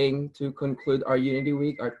something to conclude our Unity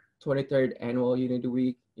Week, our 23rd Annual Unity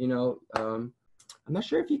Week. You know, I'm not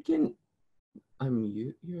sure if you can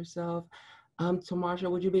unmute yourself. Tamasha,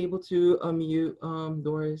 would you be able to unmute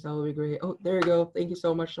Doris? That would be great. Oh, there you go. Thank you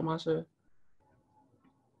so much, Tamasha.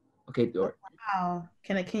 Okay, Doris. Wow.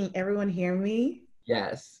 Can everyone hear me?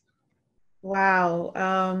 Yes.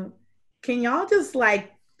 Wow. Can y'all just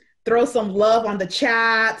like throw some love on the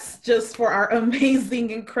chats just for our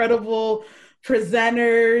amazing, incredible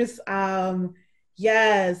presenters?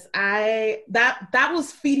 Yes, that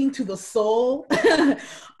was feeding to the soul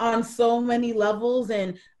on so many levels.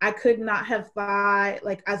 And I could not have thought,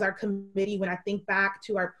 like, as our committee, when I think back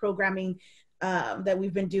to our programming that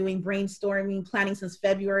we've been doing, brainstorming, planning since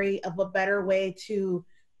February, of a better way to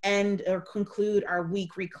end or conclude our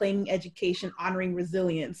week, reclaiming education, honoring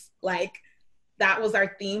resilience. Like, that was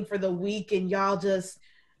our theme for the week, and y'all just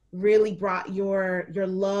really brought your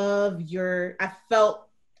love, I felt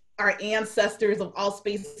our ancestors of all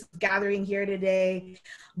spaces gathering here today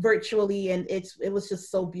virtually, and it was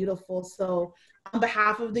just so beautiful. So on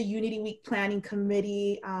behalf of the Unity Week Planning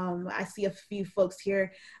Committee, I see a few folks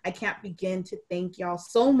here. I can't begin to thank y'all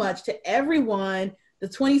so much. To everyone, the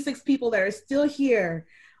 26 people that are still here,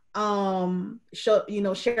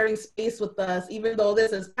 sharing space with us, even though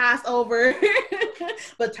this is Passover,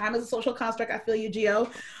 but time is a social construct. I feel you, Gio.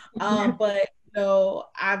 But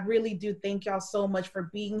I really do thank y'all so much for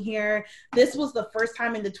being here. This was the first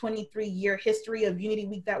time in the 23-year history of Unity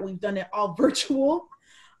Week that we've done it all virtual.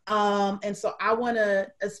 And so I want to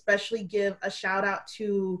especially give a shout out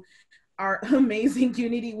to our amazing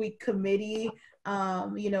Unity Week committee.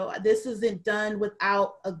 This isn't done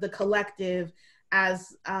without the collective,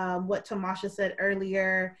 as what Tamasha said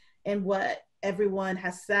earlier and what everyone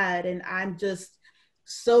has said. And I'm just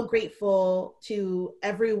so grateful to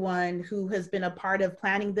everyone who has been a part of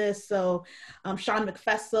planning this. So Sean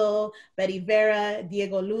McFessel, Betty Vera,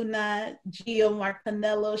 Diego Luna, Gio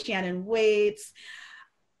Marcanello, Shannon Waits,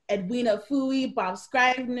 Edwina Fui, Bob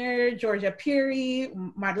Scribner, Georgia Peary,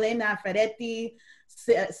 Marlena Ferretti,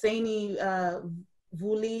 Saini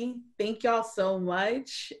Vuli. Thank y'all so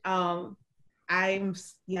much.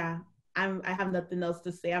 I have nothing else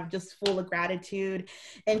to say. I'm just full of gratitude.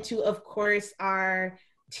 And to, of course, our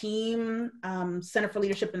team, Center for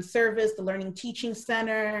Leadership and Service, the Learning Teaching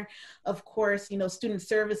Center, of course, Student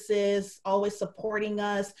Services, always supporting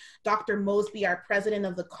us. Dr. Mosby, our president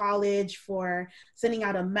of the college, for sending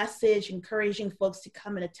out a message, encouraging folks to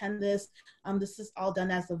come and attend this. This is all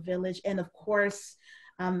done as a village. And of course,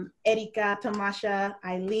 Érica, Tamasha,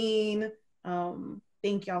 Eileen,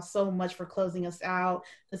 thank y'all so much for closing us out.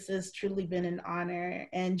 This has truly been an honor.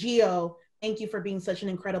 And Gio, thank you for being such an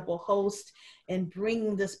incredible host and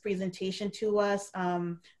bringing this presentation to us.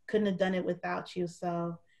 Couldn't have done it without you.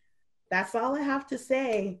 So that's all I have to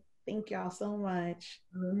say. Thank y'all so much.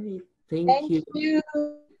 All right. Thank you. Thank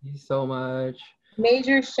you so much.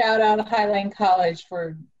 Major shout out to Highline College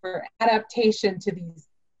for adaptation to these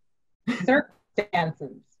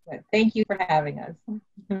circumstances. But thank you for having us.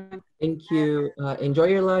 Thank you. Enjoy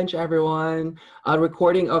your lunch, everyone. A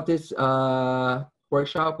recording of this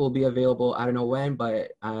workshop will be available. I don't know when,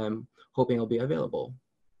 but I'm hoping it'll be available.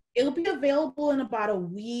 It'll be available in about a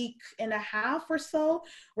week and a half or so.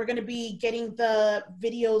 We're going to be getting the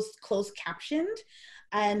videos closed captioned.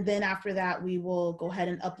 And then after that, we will go ahead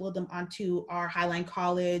and upload them onto our Highline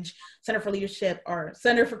College Center for Leadership or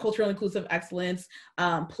Center for Cultural and Inclusive Excellence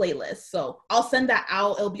playlist. So I'll send that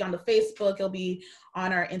out. It'll be on the Facebook. It'll be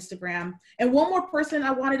on our Instagram. And one more person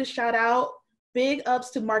I wanted to shout out. Big ups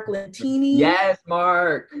to Mark Lentini. Yes,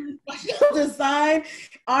 Mark. Design,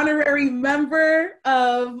 honorary member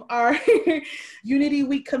of our Unity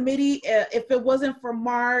Week committee. If it wasn't for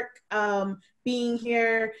Mark being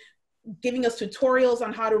here, giving us tutorials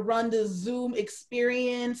on how to run the Zoom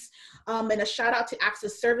experience, and a shout out to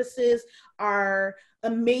Access Services, our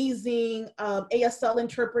amazing ASL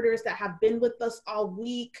interpreters that have been with us all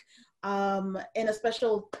week, and a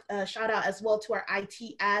special shout out as well to our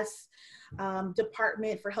ITS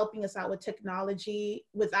department for helping us out with technology.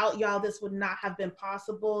 Without y'all, this would not have been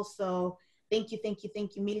possible. So thank you, thank you,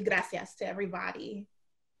 thank you. Mil gracias to everybody.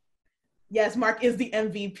 Yes, Mark is the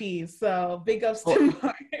MVP. So big ups to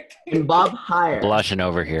Mark. And Bob Heyer. Blushing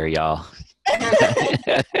over here, y'all.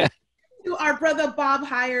 To our brother Bob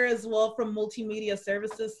Heyer as well from Multimedia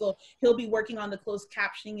Services. So he'll be working on the closed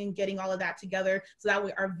captioning and getting all of that together so that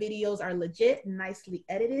way our videos are legit and nicely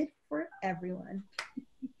edited for everyone.